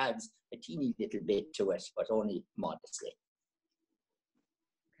hope that adds a teeny little bit to it, but only modestly.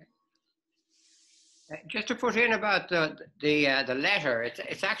 Just to put in about the letter,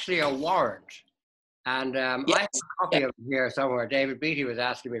 it's actually a warrant, and Yes. I have a copy of it here somewhere. David Beattie was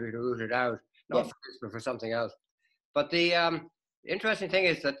asking me to root it out, not for this, but for something else. But the interesting thing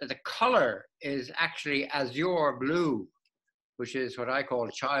is that the colour is actually azure blue, which is what I call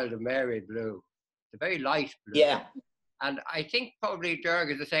Child of Mary blue. It's a very light blue. Yeah. And I think probably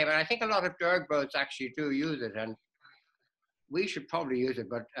Derg is the same. And I think a lot of Derg boats actually do use it. And we should probably use it.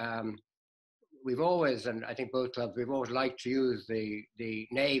 But we've always, and I think both clubs, we've always liked to use the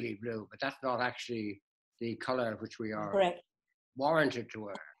navy blue. But that's not actually the colour which we are warranted to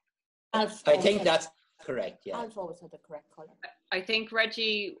wear. I think that's correct, yeah. Alf always had the correct colour. I think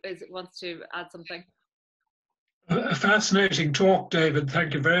Reggie wants to add something. A fascinating talk, David.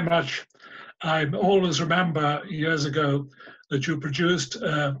 Thank you very much. I always remember years ago that you produced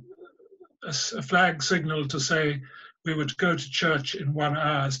a flag signal to say we would go to church in 1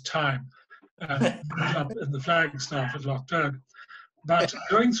 hour's time up in the flagstaff at Loch Derg. But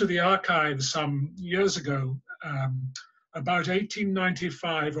going through the archives some years ago, about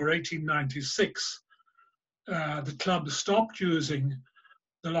 1895 or 1896, the club stopped using,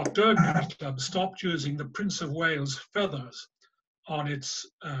 the Loch Derg Club stopped using the Prince of Wales feathers on its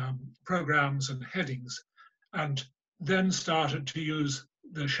programs and headings, and then started to use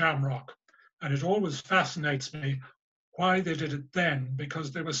the shamrock. And it always fascinates me why they did it then,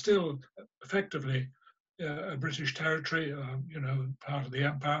 because they were still effectively a British territory, you know, part of the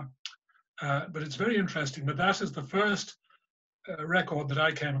empire. But it's very interesting. But that is the first record that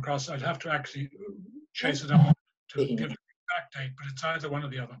I came across. I'd have to actually chase it up to give the exact date, but it's either one or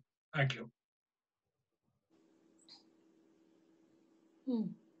the other. Thank you.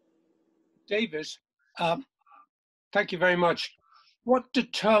 David, thank you very much. What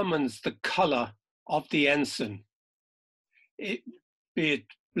determines the colour of the ensign, be it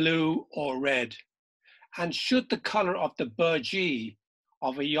blue or red? And should the colour of the burgee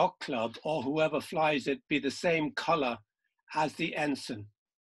of a yacht club or whoever flies it be the same colour as the ensign?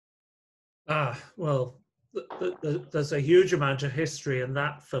 Well, there's a huge amount of history in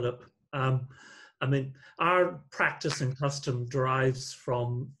that, Philip. I mean, our practice and custom derives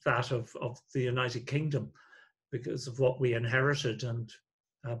from that of the United Kingdom because of what we inherited, and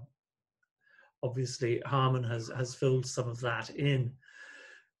obviously Harman has filled some of that in.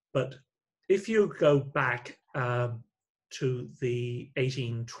 But if you go back to the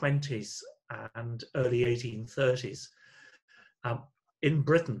 1820s and early 1830s, in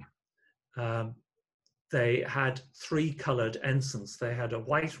Britain, they had 3 coloured ensigns. They had a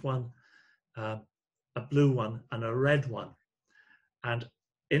white one, a blue one, and a red one. And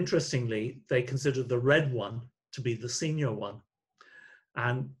interestingly, they considered the red one to be the senior one.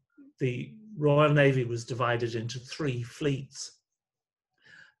 And the Royal Navy was divided into 3 fleets,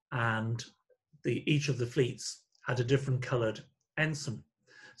 and each of the fleets had a different coloured ensign.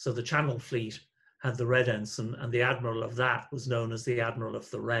 So the Channel Fleet had the red ensign, and the admiral of that was known as the Admiral of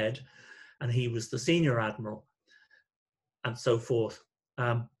the Red, and he was the senior admiral, and so forth.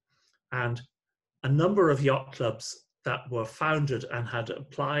 And a number of yacht clubs that were founded and had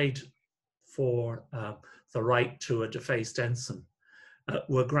applied for the right to a defaced ensign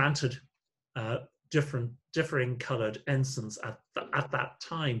were granted differing coloured ensigns at that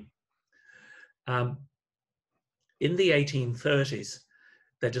time. In the 1830s,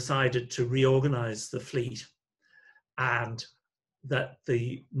 they decided to reorganize the fleet, and that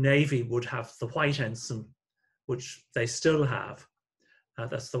the Navy would have the white ensign, which they still have.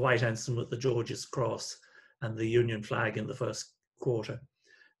 That's the white ensign with the George's Cross and the Union flag in the first quarter.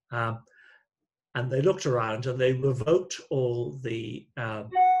 And they looked around and they revoked all the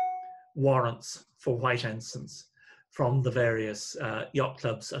warrants for white ensigns from the various yacht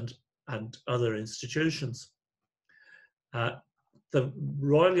clubs and other institutions. The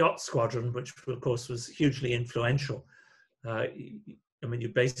Royal Yacht Squadron, which of course was hugely influential, I mean, you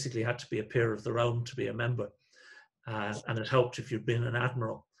basically had to be a peer of the realm to be a member, and it helped if you'd been an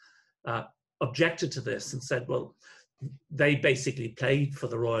admiral, objected to this and said, well, they basically paid for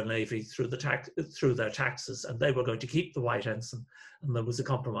the Royal Navy through their taxes, and they were going to keep the white ensign, and there was a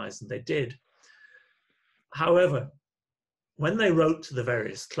compromise, and they did. However, when they wrote to the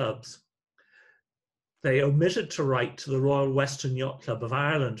various clubs, they omitted to write to the Royal Western Yacht Club of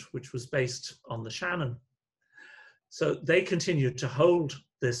Ireland, which was based on the Shannon. So they continued to hold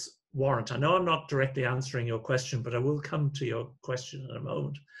this warrant. I know I'm not directly answering your question, but I will come to your question in a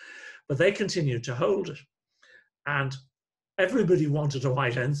moment. But they continued to hold it. And everybody wanted a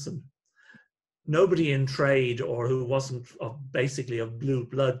white ensign. Nobody in trade or who wasn't basically of blue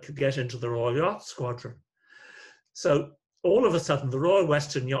blood could get into the Royal Yacht Squadron. So all of a sudden, the Royal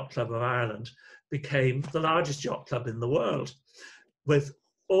Western Yacht Club of Ireland became the largest yacht club in the world, with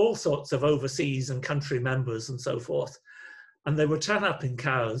all sorts of overseas and country members and so forth. And they would turn up in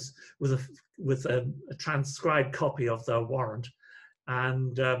Cowes with a transcribed copy of their warrant.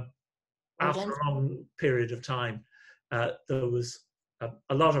 And after a long period of time, there was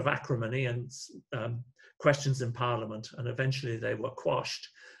a lot of acrimony and questions in Parliament, and eventually they were quashed.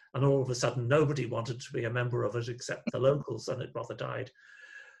 And all of a sudden, nobody wanted to be a member of it except the locals, and it rather died.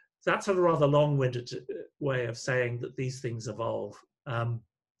 That's a rather long-winded way of saying that these things evolve.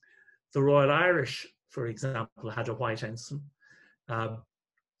 The Royal Irish, for example, had a white ensign,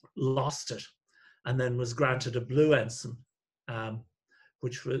 lost it, and then was granted a blue ensign,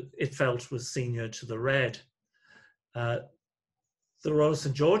 which it felt was senior to the red. The Royal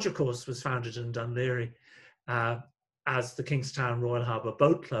St. George, of course, was founded in Dunleary as the Kingstown Royal Harbour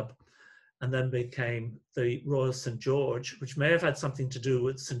Boat Club, and then became the Royal St. George, which may have had something to do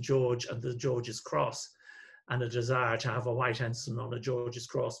with St. George and the George's Cross, and a desire to have a white ensign on a George's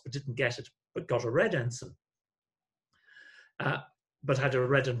Cross, but didn't get it, but got a red ensign, but had a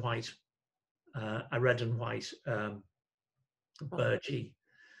red and white burgee.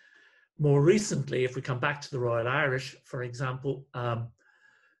 More recently, if we come back to the Royal Irish, for example,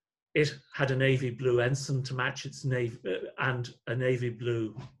 it had a navy blue ensign to match its navy and a navy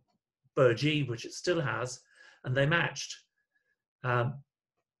blue burgee, which it still has, and they matched. But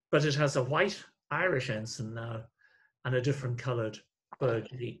it has a white Irish ensign now and a different coloured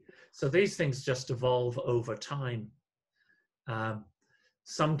burgee. So these things just evolve over time.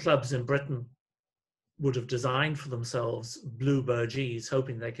 Some clubs in Britain would have designed for themselves blue burgees,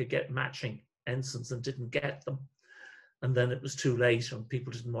 hoping they could get matching ensigns, and didn't get them. And then it was too late and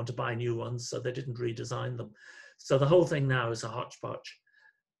people didn't want to buy new ones, so they didn't redesign them. So the whole thing now is a hodgepodge.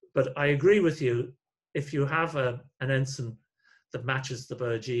 But I agree with you, if you have an ensign that matches the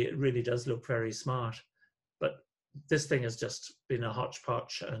burgee, it really does look very smart. But this thing has just been a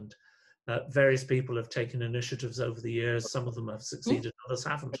hodgepodge, and various people have taken initiatives over the years. Some of them have succeeded, others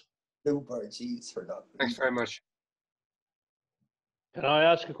haven't. Blue burgees for that. Thanks very much. Can I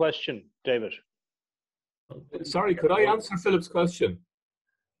ask a question, David? Sorry, could I answer Philip's question?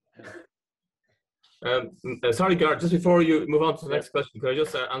 Sorry, Gareth, just before you move on to the next question, could I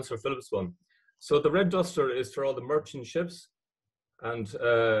just answer Philip's one? So the red duster is for all the merchant ships, and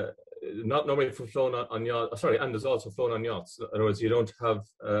not normally for flown on yachts. Sorry, and is also flown on yachts. In other words, you don't have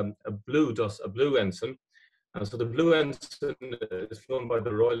a blue ensign, and so the blue ensign is flown by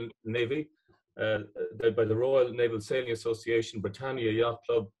the Royal Navy, by the Royal Naval Sailing Association, Britannia Yacht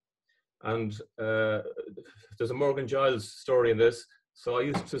Club, and there's a Morgan Giles story in this. So I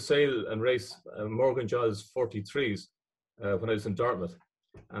used to sail and race Morgan Giles 43s when I was in Dartmouth.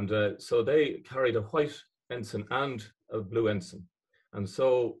 And so they carried a white ensign and a blue ensign. And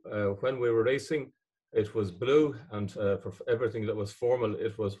so when we were racing, it was blue, and for everything that was formal,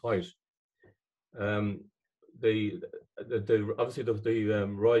 it was white. Obviously the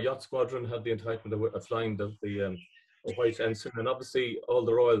Royal Yacht Squadron had the entitlement of flying the white ensign, and obviously all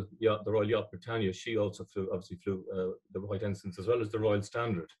the Royal Yacht Britannia, she also obviously flew the white ensigns as well as the Royal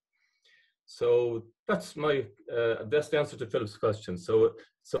Standard. So that's the answer to Philip's question. So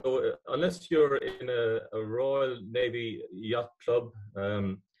unless you're in a Royal Navy Yacht Club,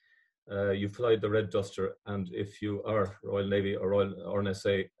 you fly the red duster, and if you are Royal Navy or Royal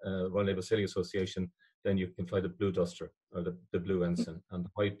RNSA, Royal Naval Sailing Association, then you can fly the blue duster or the blue ensign, and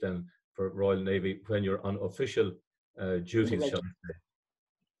the white then for Royal Navy when you're on official duties, shall I say.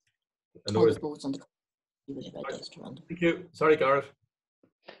 In other words, thank you. Sorry, Gareth.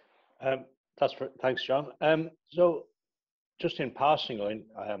 Thanks, John. So, just in passing,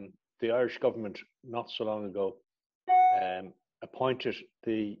 the Irish government not so long ago appointed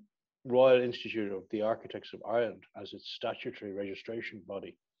the Royal Institute of the Architects of Ireland as its statutory registration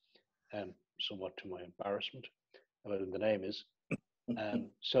body, somewhat to my embarrassment, whatever the name is.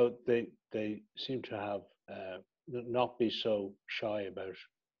 So they seem to have not be so shy about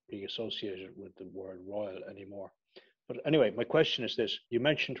being associated with the word royal anymore. But anyway, my question is this: you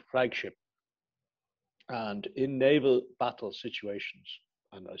mentioned flagship, and in naval battle situations,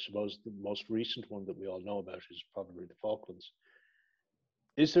 and I suppose the most recent one that we all know about is probably the Falklands.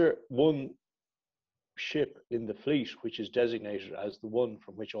 Is there one ship in the fleet which is designated as the one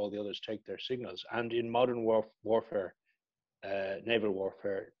from which all the others take their signals? And in modern warfare, naval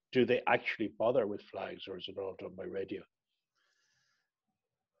warfare, do they actually bother with flags, or is it all done by radio?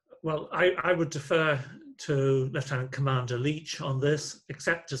 Well, I would defer to Lieutenant Commander Leach on this,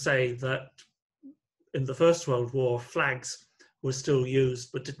 except to say that in the First World War, flags were still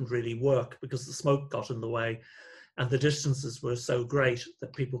used but didn't really work because the smoke got in the way and the distances were so great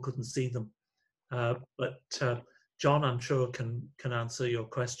that people couldn't see them. But John, I'm sure, can answer your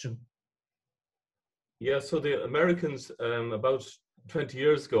question. Yeah, so the Americans about 20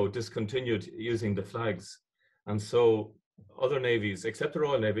 years ago discontinued using the flags. And so other navies, except the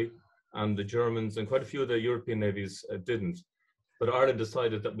Royal Navy and the Germans and quite a few of the European navies didn't. But Ireland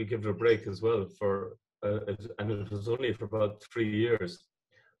decided that we give it a break as well and it was only for about 3 years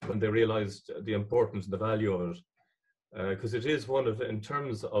when they realized the importance and the value of it. Because it is one of, in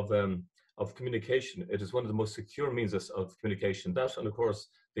terms of communication, it is one of the most secure means of communication. That, and of course,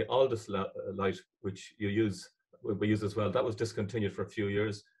 the Aldous light, which we use as well, that was discontinued for a few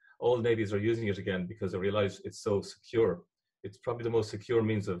years. All navies are using it again because they realize it's so secure. It's probably the most secure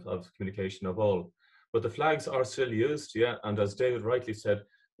means of communication of all. But the flags are still used, yeah. And as David rightly said,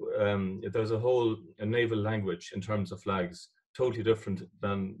 there's a naval language in terms of flags, totally different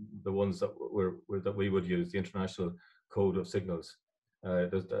than the ones that we would use, the International Code of Signals,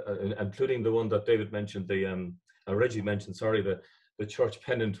 including the one that David mentioned, Reggie mentioned, sorry, the church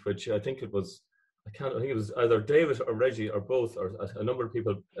pennant, which I think it was, I think it was either David or Reggie or both, or a number of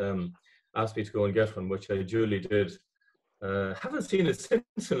people asked me to go and get one, which I duly did. Haven't seen it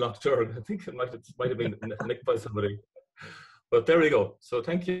since in Lochturg. I think it might have been nicked by somebody. But there we go. So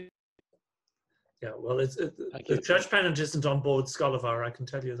thank you. Yeah, well, the church pennant isn't on board Scolavar, I can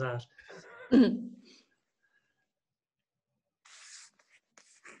tell you that.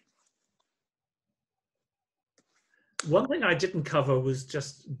 One thing I didn't cover was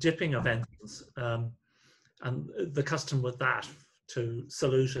just dipping of ensigns and the custom with that to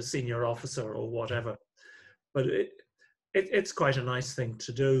salute a senior officer or whatever. But it's quite a nice thing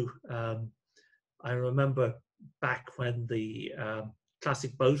to do. I remember back when the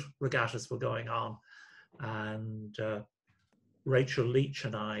classic boat regattas were going on, and Rachel Leach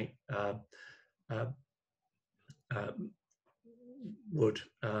and I would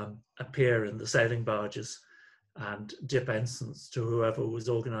appear in the sailing barges and dip ensigns to whoever was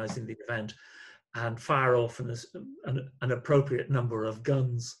organising the event and fire off an appropriate number of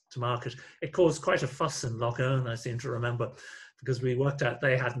guns to market. It caused quite a fuss in Lough Erne, I seem to remember, because we worked out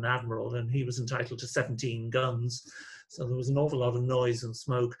they had an admiral and he was entitled to 17 guns. So there was an awful lot of noise and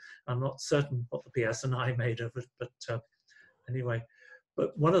smoke. I'm not certain what the PSNI made of it, but anyway.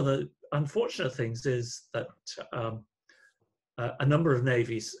 But one of the unfortunate things is that a number of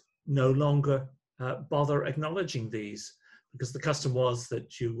navies no longer bother acknowledging these, because the custom was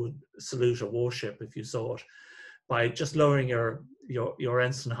that you would salute a warship if you saw it by just lowering your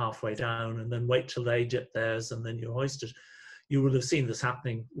ensign halfway down and then wait till they dip theirs and then you hoist it. You will have seen this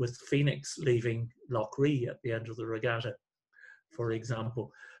happening with Phoenix leaving Loch Ree at the end of the regatta, for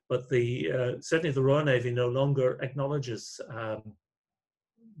example. But certainly the Royal Navy no longer acknowledges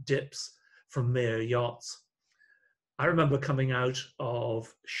dips from mere yachts. I remember coming out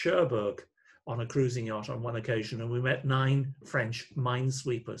of Cherbourg on a cruising yacht on one occasion, and we met 9 French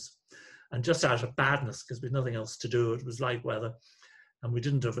minesweepers. And just out of badness, because we had nothing else to do, it was light weather, and we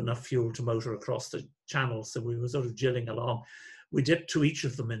didn't have enough fuel to motor across the channel, so we were sort of jilling along. We dipped to each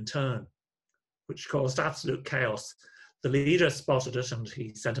of them in turn, which caused absolute chaos. The leader spotted it, and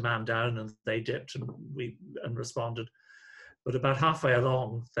he sent a man down, and they dipped and responded. But about halfway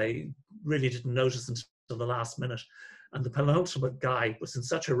along, they really didn't notice until the last minute. And the penultimate guy was in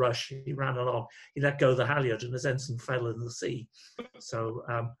such a rush, he ran along, he let go of the halyard, and his ensign fell in the sea. So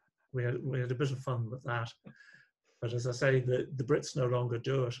we had a bit of fun with that. But as I say, the Brits no longer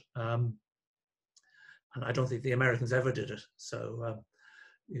do it. And I don't think the Americans ever did it. So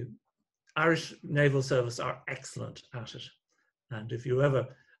Irish Naval Service are excellent at it. And if you ever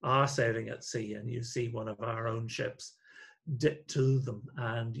are sailing at sea and you see one of our own ships, dip to them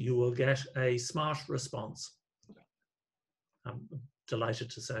and you will get a smart response. I'm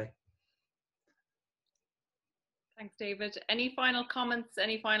delighted to say. Thanks, David. Any final comments,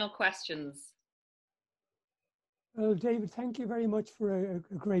 any final questions? Well, David, thank you very much for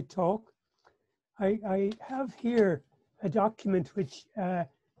a great talk. I have here a document which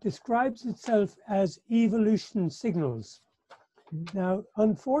describes itself as evolution signals. Now,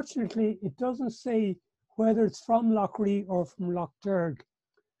 unfortunately, it doesn't say whether it's from Loughrea or from Lough Derg,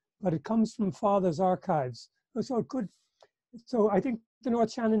 but it comes from Father's archives. So it could. So I think the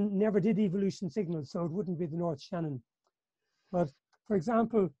North Shannon never did evolution signals, so it wouldn't be the North Shannon. But for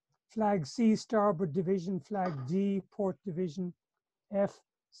example, flag C, starboard division, flag D, port division, F,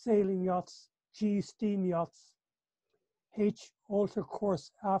 sailing yachts, G, steam yachts, H, alter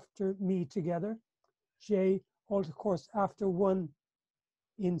course after me together, J, alter course after one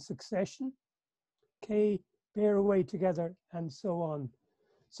in succession, K, bear away together, and so on.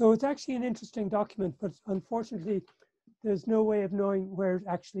 So it's actually an interesting document, but unfortunately, there's no way of knowing where it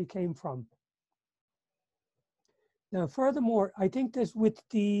actually came from. Now, furthermore, I think that with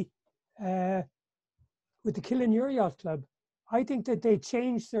the Killinure Yacht Club, I think that they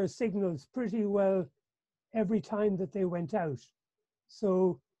changed their signals pretty well every time that they went out.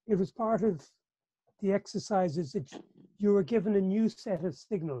 So it was part of the exercises that you were given a new set of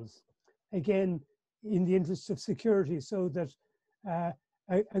signals, again, in the interest of security, so that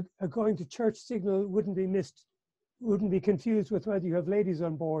a going to church signal wouldn't be missed, wouldn't be confused with whether you have ladies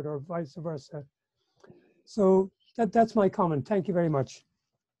on board or vice versa. So that's my comment. Thank you very much.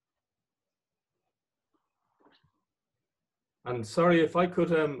 And sorry, if I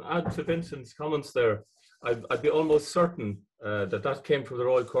could add to Vincent's comments there, I'd be almost certain that came from the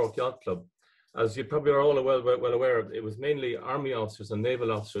Royal Cork Yacht Club. As you probably are all well aware, it was mainly army officers and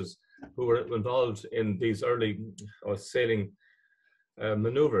naval officers who were involved in these early sailing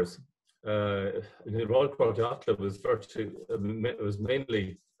manoeuvres. The Royal Cork Yacht Club was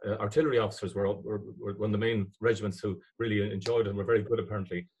mainly artillery officers were one of the main regiments who really enjoyed and were very good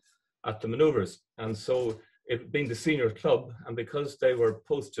apparently at the manoeuvres. And so it being the senior club, and because they were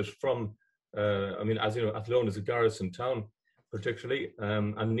posted from, I mean, as you know, Athlone is a garrison town, particularly,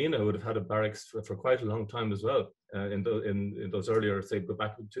 and Nina would have had a barracks for quite a long time as well, in those earlier, say, go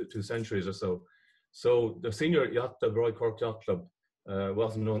back 2 centuries or so. So the senior yacht club, Royal Cork Yacht Club,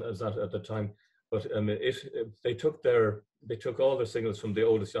 wasn't known as that at the time, but they took all their signals from the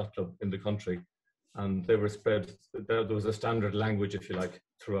oldest yacht club in the country, and they were spread. There was a standard language, if you like,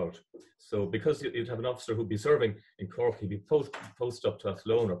 throughout. So because you'd have an officer who'd be serving in Cork, he'd be posted up to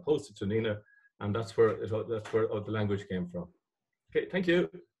Athlone or posted to Nina, and that's where the language came from. Okay, thank you.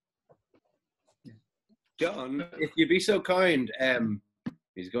 John, if you'd be so kind,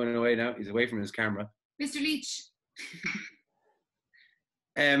 he's going away now. He's away from his camera. Mr. Leach.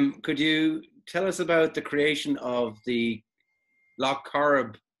 Could you tell us about the creation of the Lough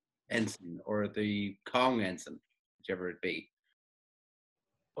Corrib ensign or the Cong ensign, whichever it be?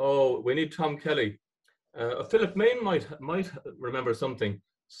 Oh, we need Tom Kelly. Philip Main might remember something.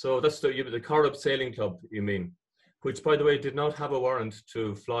 So that's the Corrib Sailing Club, you mean, which, by the way, did not have a warrant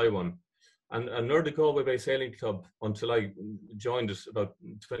to fly one. And nor did Galway Bay Sailing Club until I joined it about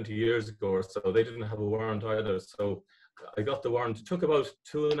 20 years ago or so. They didn't have a warrant either. So I got the warrant. It took about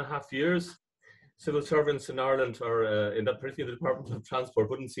 2.5 years. Civil servants in Ireland, or in that particular Department of Transport,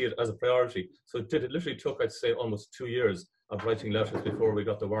 wouldn't see it as a priority. So it literally took, I'd say, almost 2 years of writing letters before we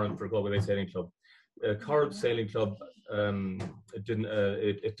got the warrant for Galway Bay Sailing Club. Corrib Sailing Club, it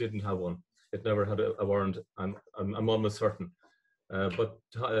didn't have one. It never had a warrant. I'm almost certain. But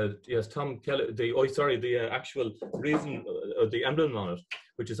yes, Tom Kelly. The actual reason, the emblem on it,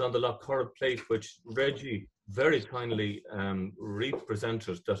 which is on the Lough Corrib plate, which Reggie very kindly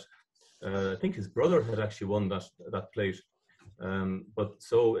represented that. I think his brother had actually won that plate. But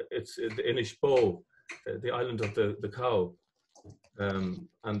so it's in Ishbo, the island of the cow. And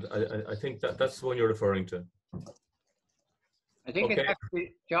I think that's the one you're referring to. I think Okay. it's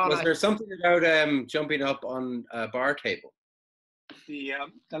actually, John. Was there something about jumping up on a bar table? The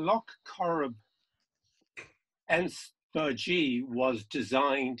Loch Corrib Burgee was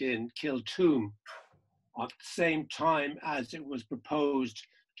designed in Kiltoom at the same time as it was proposed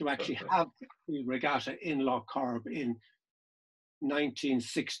to actually have the regatta in Loch Corrib in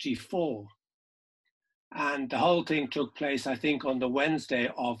 1964. And the whole thing took place, I think, on the Wednesday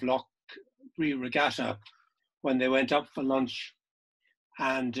of Loch Regatta when they went up for lunch.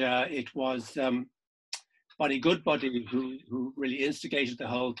 And it was Buddy Goodbody who really instigated the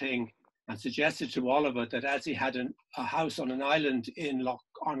whole thing and suggested to Oliver that as he had a house on an island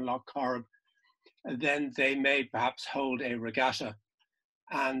on Loch Corrib, then they may perhaps hold a regatta.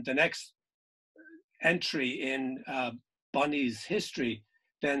 And the next entry in Bunny's history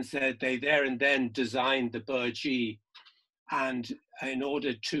then said they there and then designed the Burgee, and in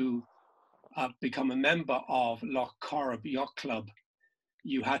order to become a member of Loch Corrib Yacht Club,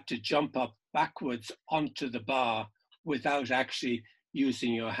 you had to jump up backwards onto the bar without actually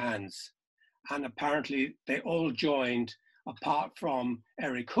using your hands. And apparently they all joined, apart from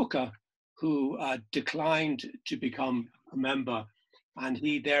Eric Hooker, who declined to become a member, and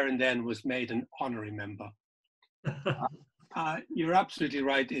he there and then was made an honorary member. You're absolutely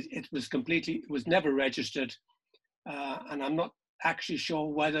right. It was never registered, and I'm not actually sure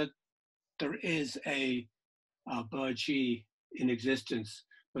whether there is a Burgee in existence,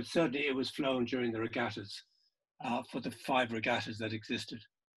 but certainly it was flown during the regattas, for the 5 regattas that existed.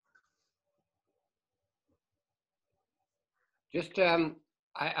 Just,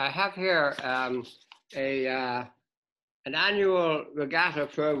 I have here an annual regatta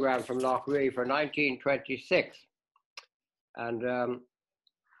program from Loch Ree for 1926. And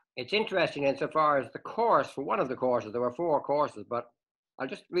it's interesting insofar as the course, for one of the courses, there were 4 courses, but I'll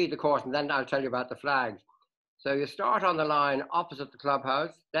just read the course and then I'll tell you about the flags. So you start on the line opposite the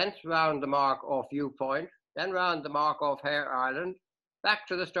clubhouse, thence round the mark off Viewpoint, then round the mark off Hare Island, back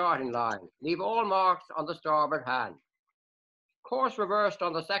to the starting line. Leave all marks on the starboard hand. Course reversed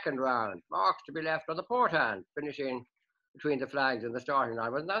on the second round, marks to be left on the port hand, finishing between the flags and the starting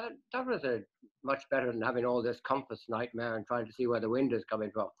line. Well, that was much better than having all this compass nightmare and trying to see where the wind is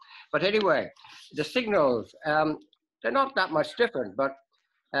coming from. But anyway, the signals, they're not that much different, but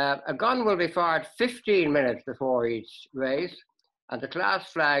a gun will be fired 15 minutes before each race, and the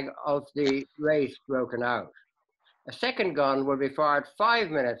class flag of the race broken out. A second gun will be fired 5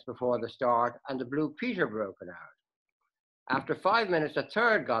 minutes before the start, and the Blue Peter broken out. After 5 minutes, a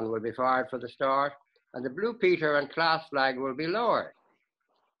third gun will be fired for the start, and the Blue Peter and class flag will be lowered.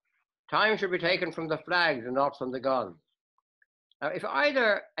 Time should be taken from the flags and not from the guns. Now, if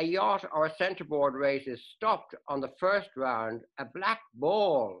either a yacht or a centerboard race is stopped on the first round, a black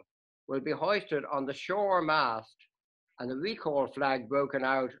ball will be hoisted on the shore mast and the recall flag broken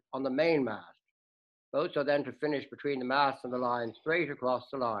out on the main mast. Both are then to finish between the mast and the line, straight across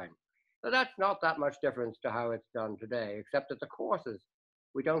the line. So that's not that much difference to how it's done today, except that the courses,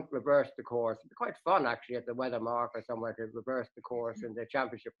 we don't reverse the course. It'd be quite fun, actually, at the weather mark or somewhere to reverse the course in the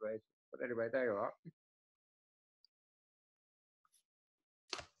championship race. But anyway, there you are.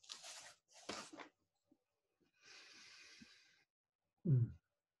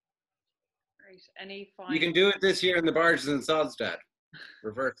 Great. Any final? You can do it this year in the barges in Sodstad.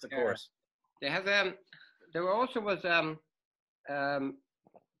 Reverse the course. They have there also was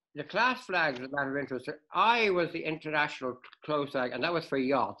the class flags, as a matter of interest. I was the international close flag, and that was for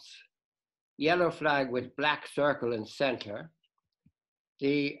yachts. Yellow flag with black circle in center.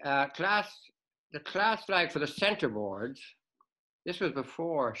 The class flag for the centerboards. This was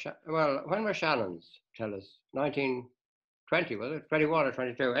before. Well, when were Shannon's? Tell us. 1920, was it? 21 or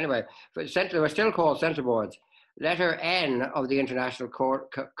 22? Anyway, they were still called centerboards. Letter N of the international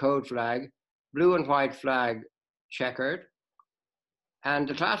code flag. Blue and white flag checkered. And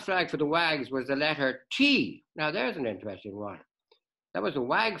the class flag for the WAGs was the letter T. Now there's an interesting one. That was a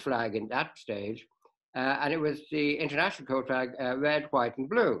WAG flag in that stage. And it was the international code flag, red, white, and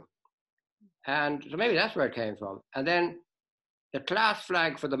blue. And so maybe that's where it came from. And then the class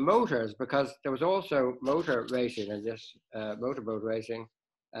flag for the motors, because there was also motor racing in this motorboat racing,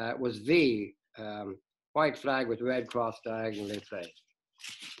 was V, white flag with red cross diagonally placed.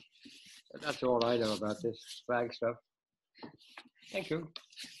 That's all I know about this flag stuff. Thank you.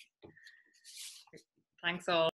 Thanks all.